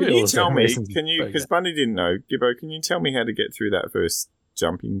 Can you tell me? Because Bundy didn't know, Gibbo. Can you tell me how to get through that first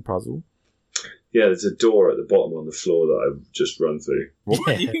jumping puzzle? Yeah, there's a door at the bottom on the floor that I've just run through. What?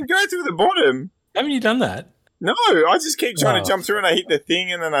 Yeah. You can go through the bottom. Haven't you done that? No, I just keep trying to jump through and I hit the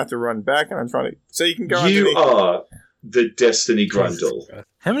thing and then I have to run back and I'm trying to... So you can go underneath. You are the Destiny Grundle.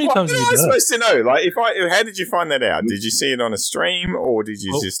 How many times have you done it? How am I supposed to know? How did you find that out? Did you see it on a stream or did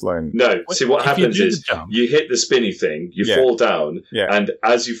you just learn? No, see what happens is you hit the spinny thing, you fall down, and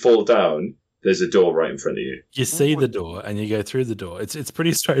as you fall down, there's a door right in front of you. You see the door and you go through the door. It's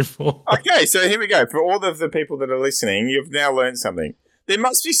pretty straightforward. Okay, so here we go. For all of the people that are listening, you've now learned something. There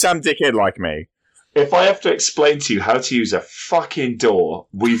must be some dickhead like me. If I have to explain to you how to use a fucking door,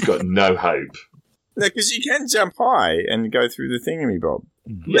 we've got no hope. No, because you can jump high and go through the thingamabob.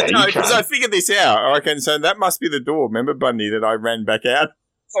 Yeah, No, you because can. I figured this out. I reckon, so that must be the door. Remember, Bundy, that I ran back out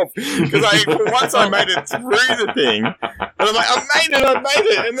of? Because once I made it through the thing, and I'm like, I made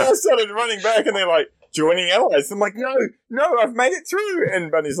it. And then I started running back, and they're like, joining allies. I'm like, no, I've made it through. And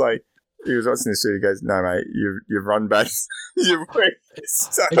Bundy's like, he was watching the studio. He goes, no, mate, you've run back. You've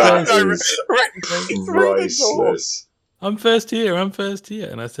so That I is ran through the door. priceless. I'm first here.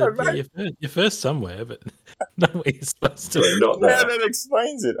 And I said, Oh, mate. you're first somewhere, but not where you're supposed to. Yeah, not Yeah, there. that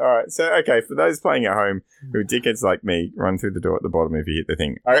explains it. All right. So, okay, for those playing at home who are dickheads like me, run through the door at the bottom if you hit the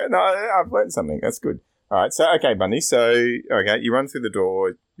thing. All right, no, I've learned something. That's good. All right. So, okay, Bundy. So, okay, you run through the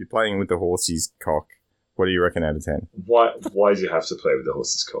door. You're playing with the horsey's cock. What do you reckon out of 10? Why do you have to play with the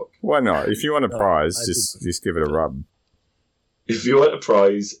horse's cock? Why not? If you want a prize, I just give it a rub. If you want a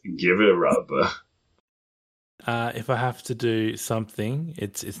prize, give it a rub. If I have to do something,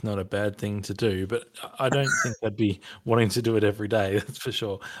 it's not a bad thing to do, but I don't think I'd be wanting to do it every day. That's for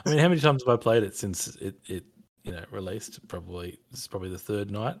sure. I mean, how many times have I played it since it released? This is probably the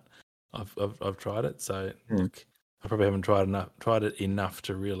third night I've tried it. So look, I probably haven't tried it enough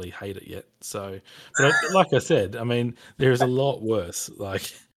to really hate it yet. So, but like I said, I mean, there's a lot worse.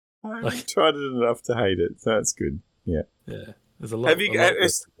 Like I've tried it enough to hate it, so that's good. Yeah. There's a lot. Have you?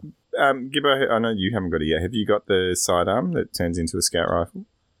 Gibbo, I know you haven't got it yet. Have you got the sidearm that turns into a scout rifle?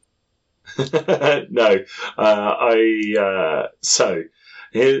 No. So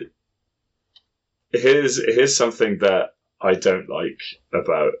here's something that I don't like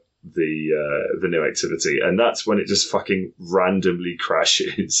about the new activity, and that's when it just fucking randomly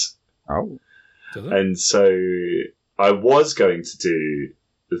crashes. Oh. And so I was going to do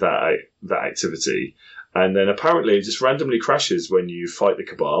that activity, and then apparently it just randomly crashes when you fight the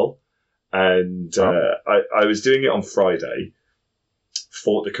Cabal. And I was doing it on Friday,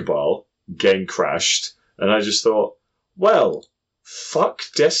 fought the Cabal, game crashed, and I just thought, well, fuck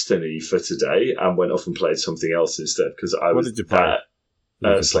Destiny for today, and went off and played something else instead, because I was did you play?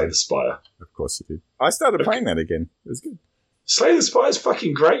 Slay the Spire. Of course you did. I started playing that again. It was good. Slay the Spire is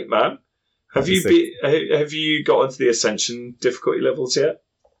fucking great, man. Have you got onto the Ascension difficulty levels yet?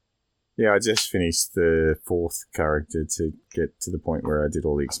 Yeah, I just finished the 4th character to get to the point where I did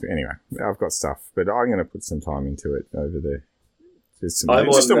all the experience. Anyway, I've got stuff, but I'm going to put some time into it over there. It's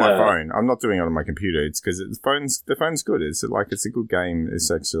just on my phone. I'm not doing it on my computer. It's because the phone's good. It's a good game. It's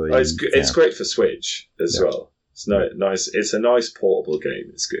actually it's great for Switch as well. It's nice. It's a nice portable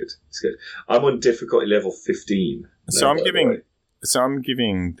game. It's good. I'm on difficulty level 15. So I'm giving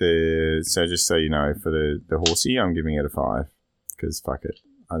just so you know, for the horsey, I'm giving it a 5 because fuck it.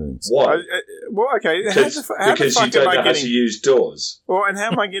 I didn't. Why? Well, okay. Because you don't know how to use doors. Well, and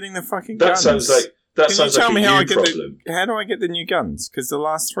how am I getting the fucking that guns? sounds like a problem. How do I get the new guns? Because the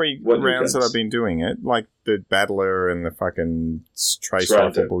last 3 rounds that I've been doing it, like the battler and the fucking trace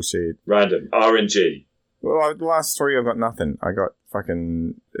rifle bullshit, random RNG. Well, the last 3 I've got nothing. I got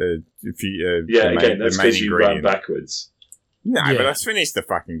fucking that's because you ran backwards. No, but I finished the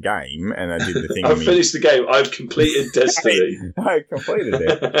fucking game and I did the thing. I've finished the game. I've completed Destiny. I completed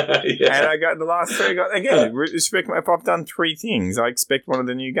it. Yeah. And I got the last 3. If I've done 3 things, I expect one of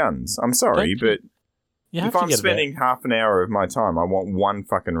the new guns. I'm sorry, but if I'm spending half an hour of my time, I want 1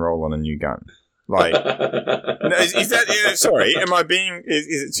 fucking roll on a new gun. Like, is that? Sorry, am I being?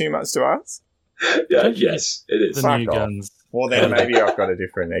 Is it too much to ask? Yeah, yes, it is. The new guns. Well, then maybe I've got a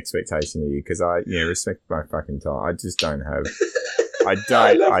different expectation of you because I respect my fucking time. I just don't have. I don't.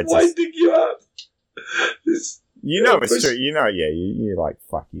 I love winding you up. It's true. You know, you're like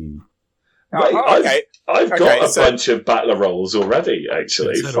fuck you. Mate, okay. I've got a bunch of battler rolls already.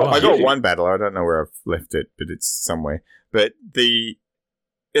 Actually, I got 1 battler. I don't know where I've left it, but it's somewhere. But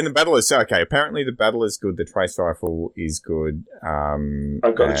in the battle is okay. Apparently, the battle is good. The trace rifle is good.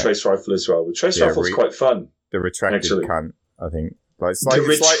 I've got the trace rifle as well. The trace rifle is quite fun. The retracted cunt, I think. The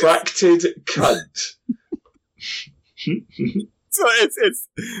retracted cunt. So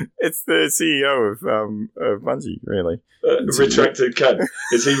it's the CEO of Bungie, really. Retracted cunt.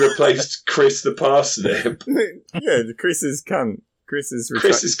 Is he replaced Chris the parsnip? Yeah, Chris's cunt. Chris's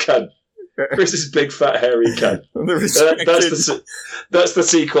cunt. Chris's big fat hairy cunt. That's the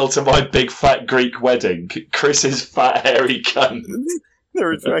sequel to my big fat Greek wedding. Chris's fat hairy cunt. The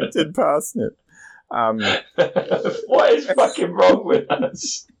retracted parsnip. What is fucking wrong with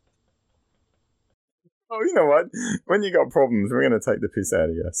us? Oh, you know what? When you got problems, we're going to take the piss out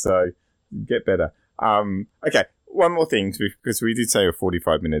of you. So get better. Okay, one more thing, because we did say a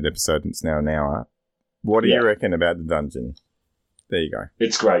 45-minute episode, and it's now an hour. What do you reckon about the dungeon? There you go.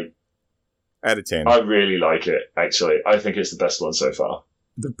 It's great. Out of 10. I really like it, actually. I think it's the best one so far.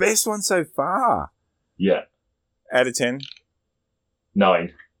 The best one so far? Yeah. Out of 10,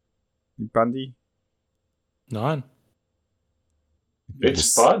 9. Bundy. 9.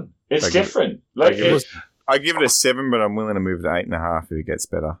 It's fun. It's different. I give it a 7, but I'm willing to move it to 8.5 if it gets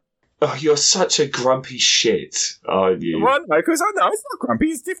better. Oh, you're such a grumpy shit, aren't you? Well, no, because I know it's not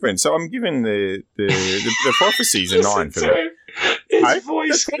grumpy. It's different. So I'm giving the prophecies a 9 for me. His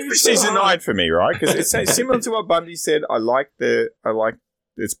voice. The prophecies a 9 for me, right? Because it's similar to what Bundy said. I like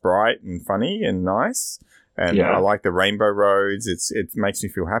it's bright and funny and nice, and I like the rainbow roads. It makes me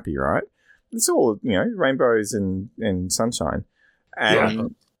feel happy, right? It's all rainbows and sunshine,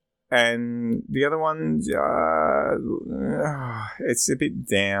 and the other ones, it's a bit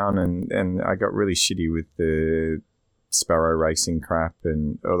down, and I got really shitty with the Sparrow racing crap,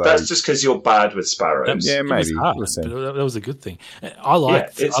 and that's just because you're bad with sparrows. Yeah, maybe hard, that was a good thing. I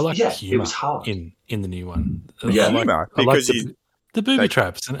like the humor in the new one. The booby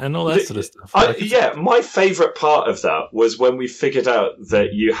traps and all that sort of stuff. My favourite part of that was when we figured out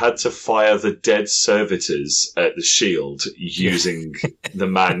that you had to fire the dead servitors at the shield using the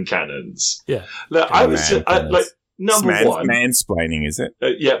man cannons. Yeah. Look, I was number one. Mansplaining, is it?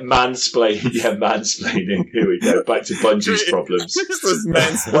 Mansplaining. Yeah, mansplaining. Here we go. Back to Bungie's problems. This was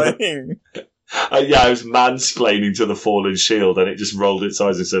mansplaining. I was mansplaining to the fallen shield, and it just rolled its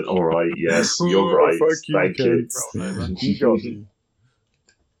eyes and said, "All right, yes, you're right. Thank you."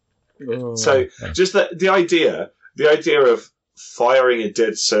 So, just the idea of firing a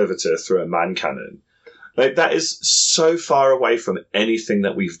dead servitor through a man cannon, that is so far away from anything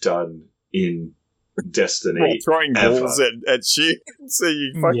that we've done in Destiny. Throwing balls at shields. Are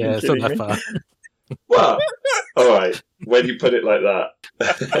you fucking kidding me? Far. Well, all right. When you put it like that,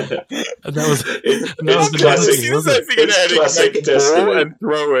 it's classic. As soon as I figured out how to make a ball and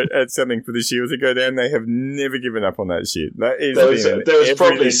throw it at something for the shield to go down, they have never given up on that shit. That is there's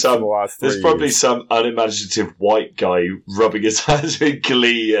probably some unimaginative white guy rubbing his hands with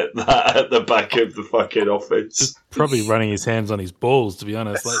glee at the back of the fucking office. Just probably running his hands on his balls, to be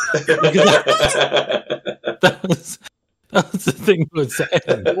honest. That was the thing we were saying.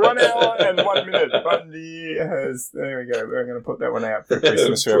 1 hour and 1 minute. Bundy has. There we go. We're going to put that one out for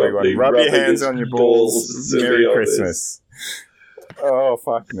Christmas for everyone. Rub your hands on your balls. Merry Christmas. Oh,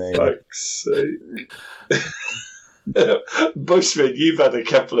 fuck me. Fuck's sake. Bushman, you've had a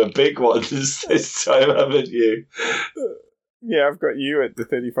couple of big ones this time, haven't you? Yeah, I've got you at the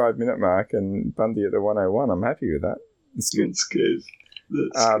 35-minute mark and Bundy at the 101. I'm happy with that. It's good. That's good.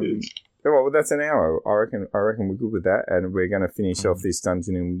 That's good. Well, that's an hour. I reckon we're good with that, and we're going to finish off this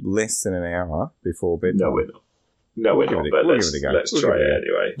dungeon in less than an hour before bedtime. No, we're not. But let's try it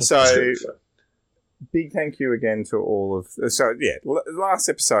anyway. So, big thank you again to all of. So, last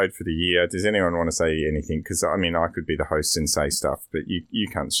episode for the year. Does anyone want to say anything? Because I mean, I could be the host and say stuff, but you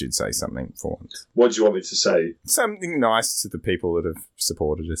cunts should say something for once. What do you want me to say? Something nice to the people that have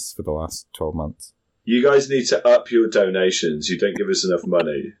supported us for the last 12 months. You guys need to up your donations. You don't give us enough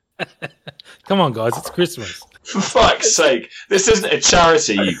money. Come on, guys, it's Christmas. For fuck's sake, this isn't a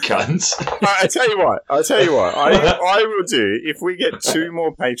charity, you cunt. I tell you what. I will do, if we get 2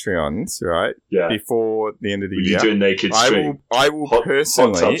 more Patreons, right, before the end of the year. You do a naked stream. I will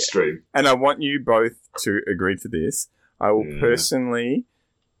personally, hot tub stream. And I want you both to agree to this, I will personally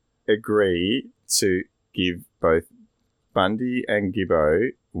agree to give both Bundy and Gibbo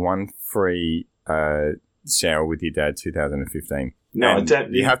 1 free shower with your dad 2015. No, I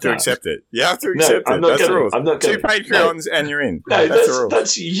don't. You have to accept it. You have to accept it. That's the rules. 2 Patreons and you're in. No,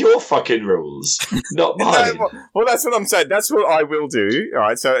 that's your fucking rules, not mine. Well, that's what I'm saying. That's what I will do. All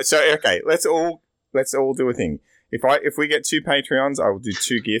right. So okay. Let's all do a thing. If we get 2 Patreons, I will do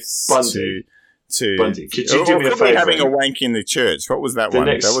 2 gifts Bundy. Bundy, could you do me a favour? Having a wank in the church. What was that one?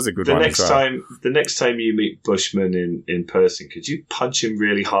 That was a good one. The next time you meet Bushman in person, could you punch him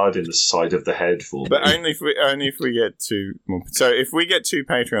really hard in the side of the head for me? But only if we get 2 more. So if we get 2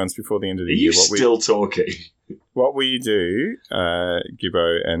 Patreons before the end of the Are year, you still talking? What will you do,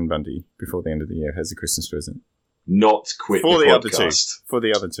 Gibbo and Bundy, before the end of the year as a Christmas present? Not quit for the podcast. For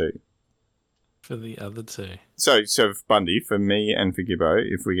the other two. For the other 2. So Bundy, for me and for Gibbo,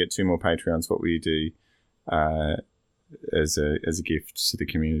 if we get 2 more Patreons, what will you do as a gift to the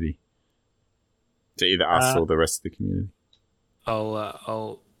community? To either us or the rest of the community?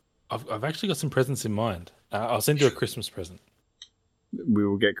 I've actually got some presents in mind. I'll send you a Christmas present. We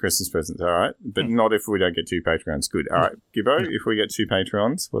will get Christmas presents, all right? But not if we don't get 2 Patreons. Good. All right, Gibbo, if we get 2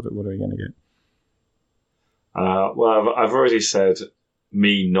 Patreons, what are we going to get? Well, I've already said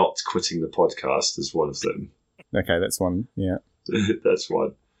me not quitting the podcast is one of them. Okay, that's one. Yeah, that's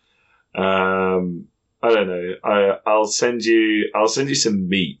one. I don't know. I'll send you some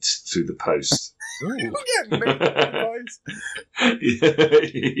meat through the post. Yeah,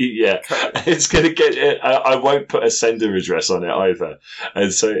 it's going to get. I won't put a sender address on it either,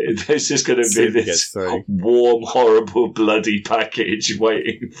 and so it's just going to be this warm, horrible, bloody package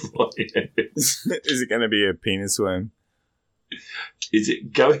waiting for you. Is it going to be a penis worm? Is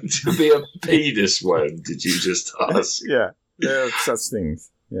it going to be a penis worm? Did you just ask? Yeah, there are such things.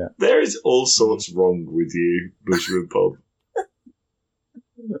 Yeah, there is all sorts wrong with you, Bushman Bob.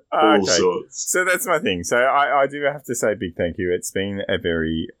 All sorts. So that's my thing. So I do have to say a big thank you. It's been a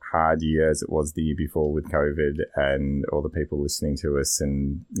very hard year, as it was the year before with COVID and all the people listening to us.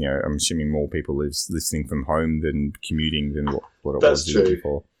 And, you know, I'm assuming more people listening from home than commuting than what it was the year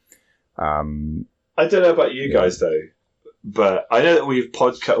before. I don't know about you guys, though. But I know that we've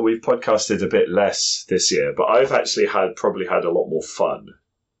podcasted a bit less this year, but I've actually probably had a lot more fun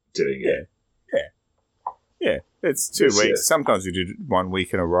doing it. Yeah, it's 2 weeks. Year. Sometimes we do 1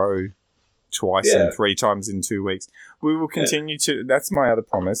 week in a row, twice and 3 times in 2 weeks. We will continue to. That's my other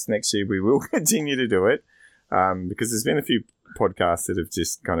promise. Next year we will continue to do it because there's been a few podcasts that have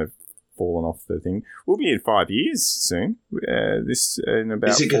just kind of fallen off the thing. We'll be in 5 years soon. This in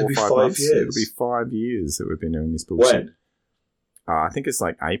about 4 or 5 months. Years? It'll be 5 years that we've been doing this bullshit. When? I think it's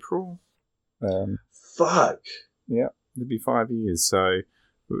like April. Fuck. Yeah, it'll be 5 years. So.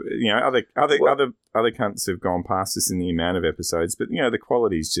 You know, other cunts have gone past us in the amount of episodes, but you know the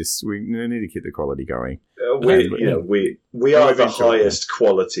quality's just we need to keep the quality going. We are the highest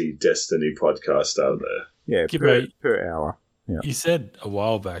quality Destiny podcast out there. Yeah, per hour. Yeah. You said a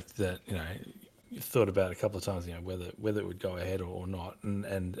while back that you thought about it a couple of times, whether it would go ahead or not,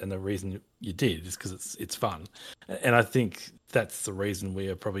 and the reason you did is because it's fun, and I think that's the reason we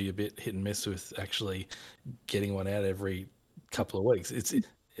are probably a bit hit and miss with actually getting one out every couple of weeks.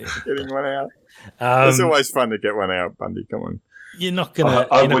 Getting one out. It's always fun to get one out, Bundy. Come on. You're not gonna.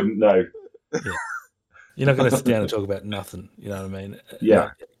 I wouldn't know. Yeah. You're not gonna sit down and talk about nothing. You know what I mean?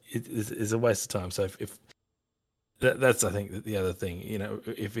 Yeah. It's a waste of time. So if that's, I think, the other thing.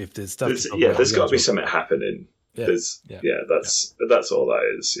 If there's stuff. There's got to be something happening. That's all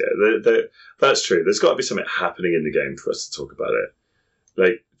that is. Yeah, that's true. There's got to be something happening in the game for us to talk about it.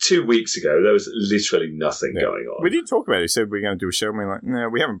 Like 2 weeks ago, there was literally nothing going on. We did talk about it. We said we're going to do a show, and we're like, no,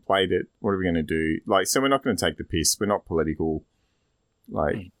 we haven't played it. What are we going to do? Like, so we're not going to take the piss. We're not political.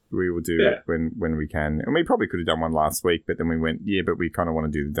 Like, we will do it when we can. And we probably could have done one last week, but then we went, but we kind of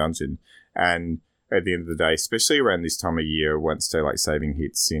want to do the dungeon. And at the end of the day, especially around this time of year, once daylight saving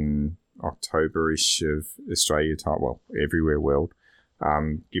hits in October-ish of Australia time, well, everywhere world,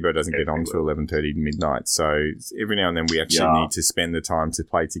 Gibbo doesn't get on till 11:30 midnight, so every now and then we actually need to spend the time to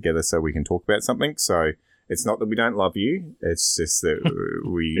play together so we can talk about something. So it's not that we don't love you; it's just that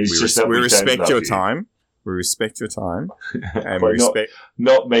we respect your time. We respect your time, and we respect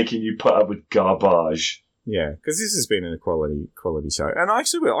not making you put up with garbage. Yeah, because this has been a quality show, and I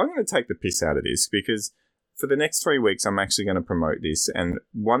actually will. I'm going to take the piss out of this because for the next 3 weeks, I'm actually going to promote this. And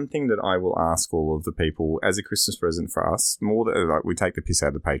one thing that I will ask all of the people as a Christmas present for us, more than like we take the piss out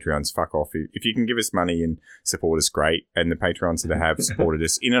of the Patreons, fuck off. If you can give us money and support us, great. And the Patreons that have supported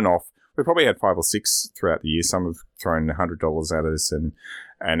us in and off, we probably had 5 or 6 throughout the year. Some have thrown $100 at us, and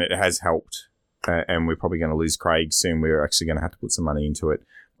it has helped. And we're probably going to lose Craig soon. We're actually going to have to put some money into it.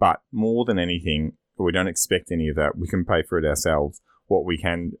 But more than anything, we don't expect any of that. We can pay for it ourselves. What we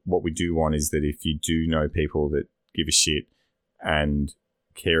do want is that if you do know people that give a shit and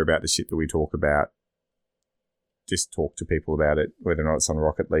care about the shit that we talk about, just talk to people about it, whether or not it's on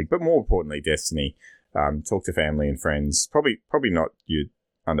Rocket League, but more importantly, Destiny. Talk to family and friends. Probably not your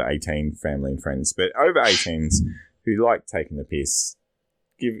under 18 family and friends, but over 18s who like taking the piss.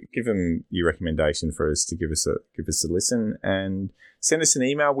 Give them your recommendation for us to give us a listen, and send us an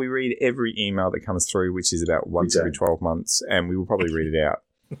email. We read every email that comes through, which is about once every 12 months, and we will probably read it out.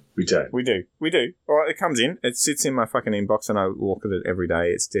 We do. All right, it comes in. It sits in my fucking inbox, and I look at it every day.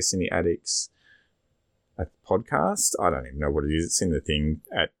 It's Destiny Addicts a podcast. I don't even know what it is. It's in the thing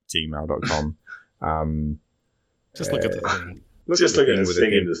at gmail.com. Just look at the thing. Just look at the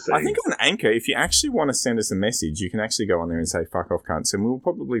thing in the thing. I think on Anchor, if you actually want to send us a message, you can actually go on there and say, fuck off, cunts, and we'll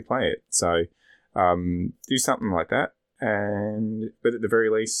probably play it. So do something like that. But at the very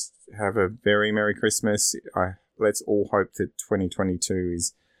least, have a very Merry Christmas. Let's all hope that 2022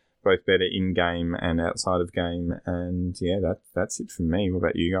 is both better in-game and outside of game. And yeah, that's it from me. What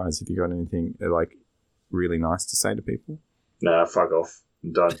about you guys? Have you got anything like really nice to say to people? Nah, fuck off.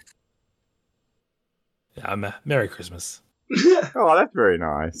 I'm done. Yeah, Merry Christmas. Oh, that's very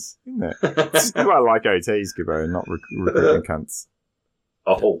nice, isn't it? This is why I like OTs, Gibbo, and not recruiting cunts.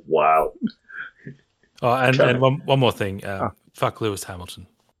 Oh, wow. Oh, and one more thing. Fuck Lewis Hamilton.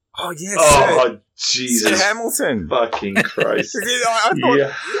 Oh yes. Oh Jesus! Sir Hamilton. Fucking Christ! I thought, You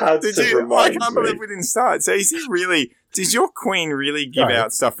had did to you? I remind can't me. believe we didn't start. So is he really? Does your queen really give No.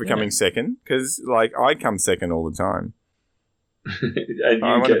 out stuff for coming second? Because like I come second all the time. And you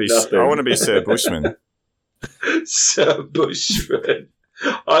I want get to be. nothing. I want to be Sir Bushman. Sir Bushman.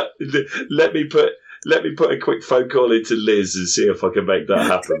 Let me put a quick phone call into Liz and see if I can make that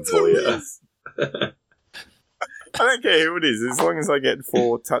happen for you. I don't care who it is, as long as I get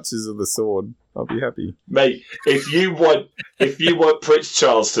 4 touches of the sword, I'll be happy. Mate, if you want Prince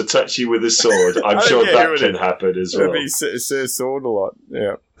Charles to touch you with a sword, I'm I don't sure care who that it can is. happen as It'll well. be Sir Sword a lot.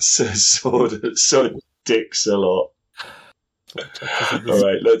 Yeah. Sir Sword dicks a lot. All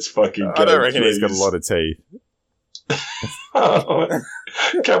right, let's fucking go. I don't reckon he's got a please. lot of teeth.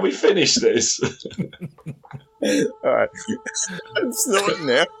 Can we finish this? All right. I'm snorting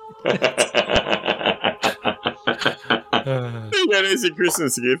now. That is a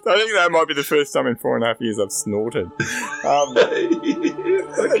Christmas gift. I think that might be the first time in 4.5 years I've snorted. Fucking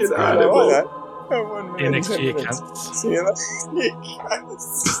That's animal. good. I like that. 1 See you minute next and 10 year, minutes. cunts. See you next year,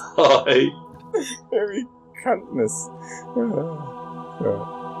 cunts. Bye. Very cuntness.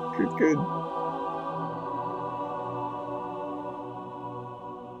 Good.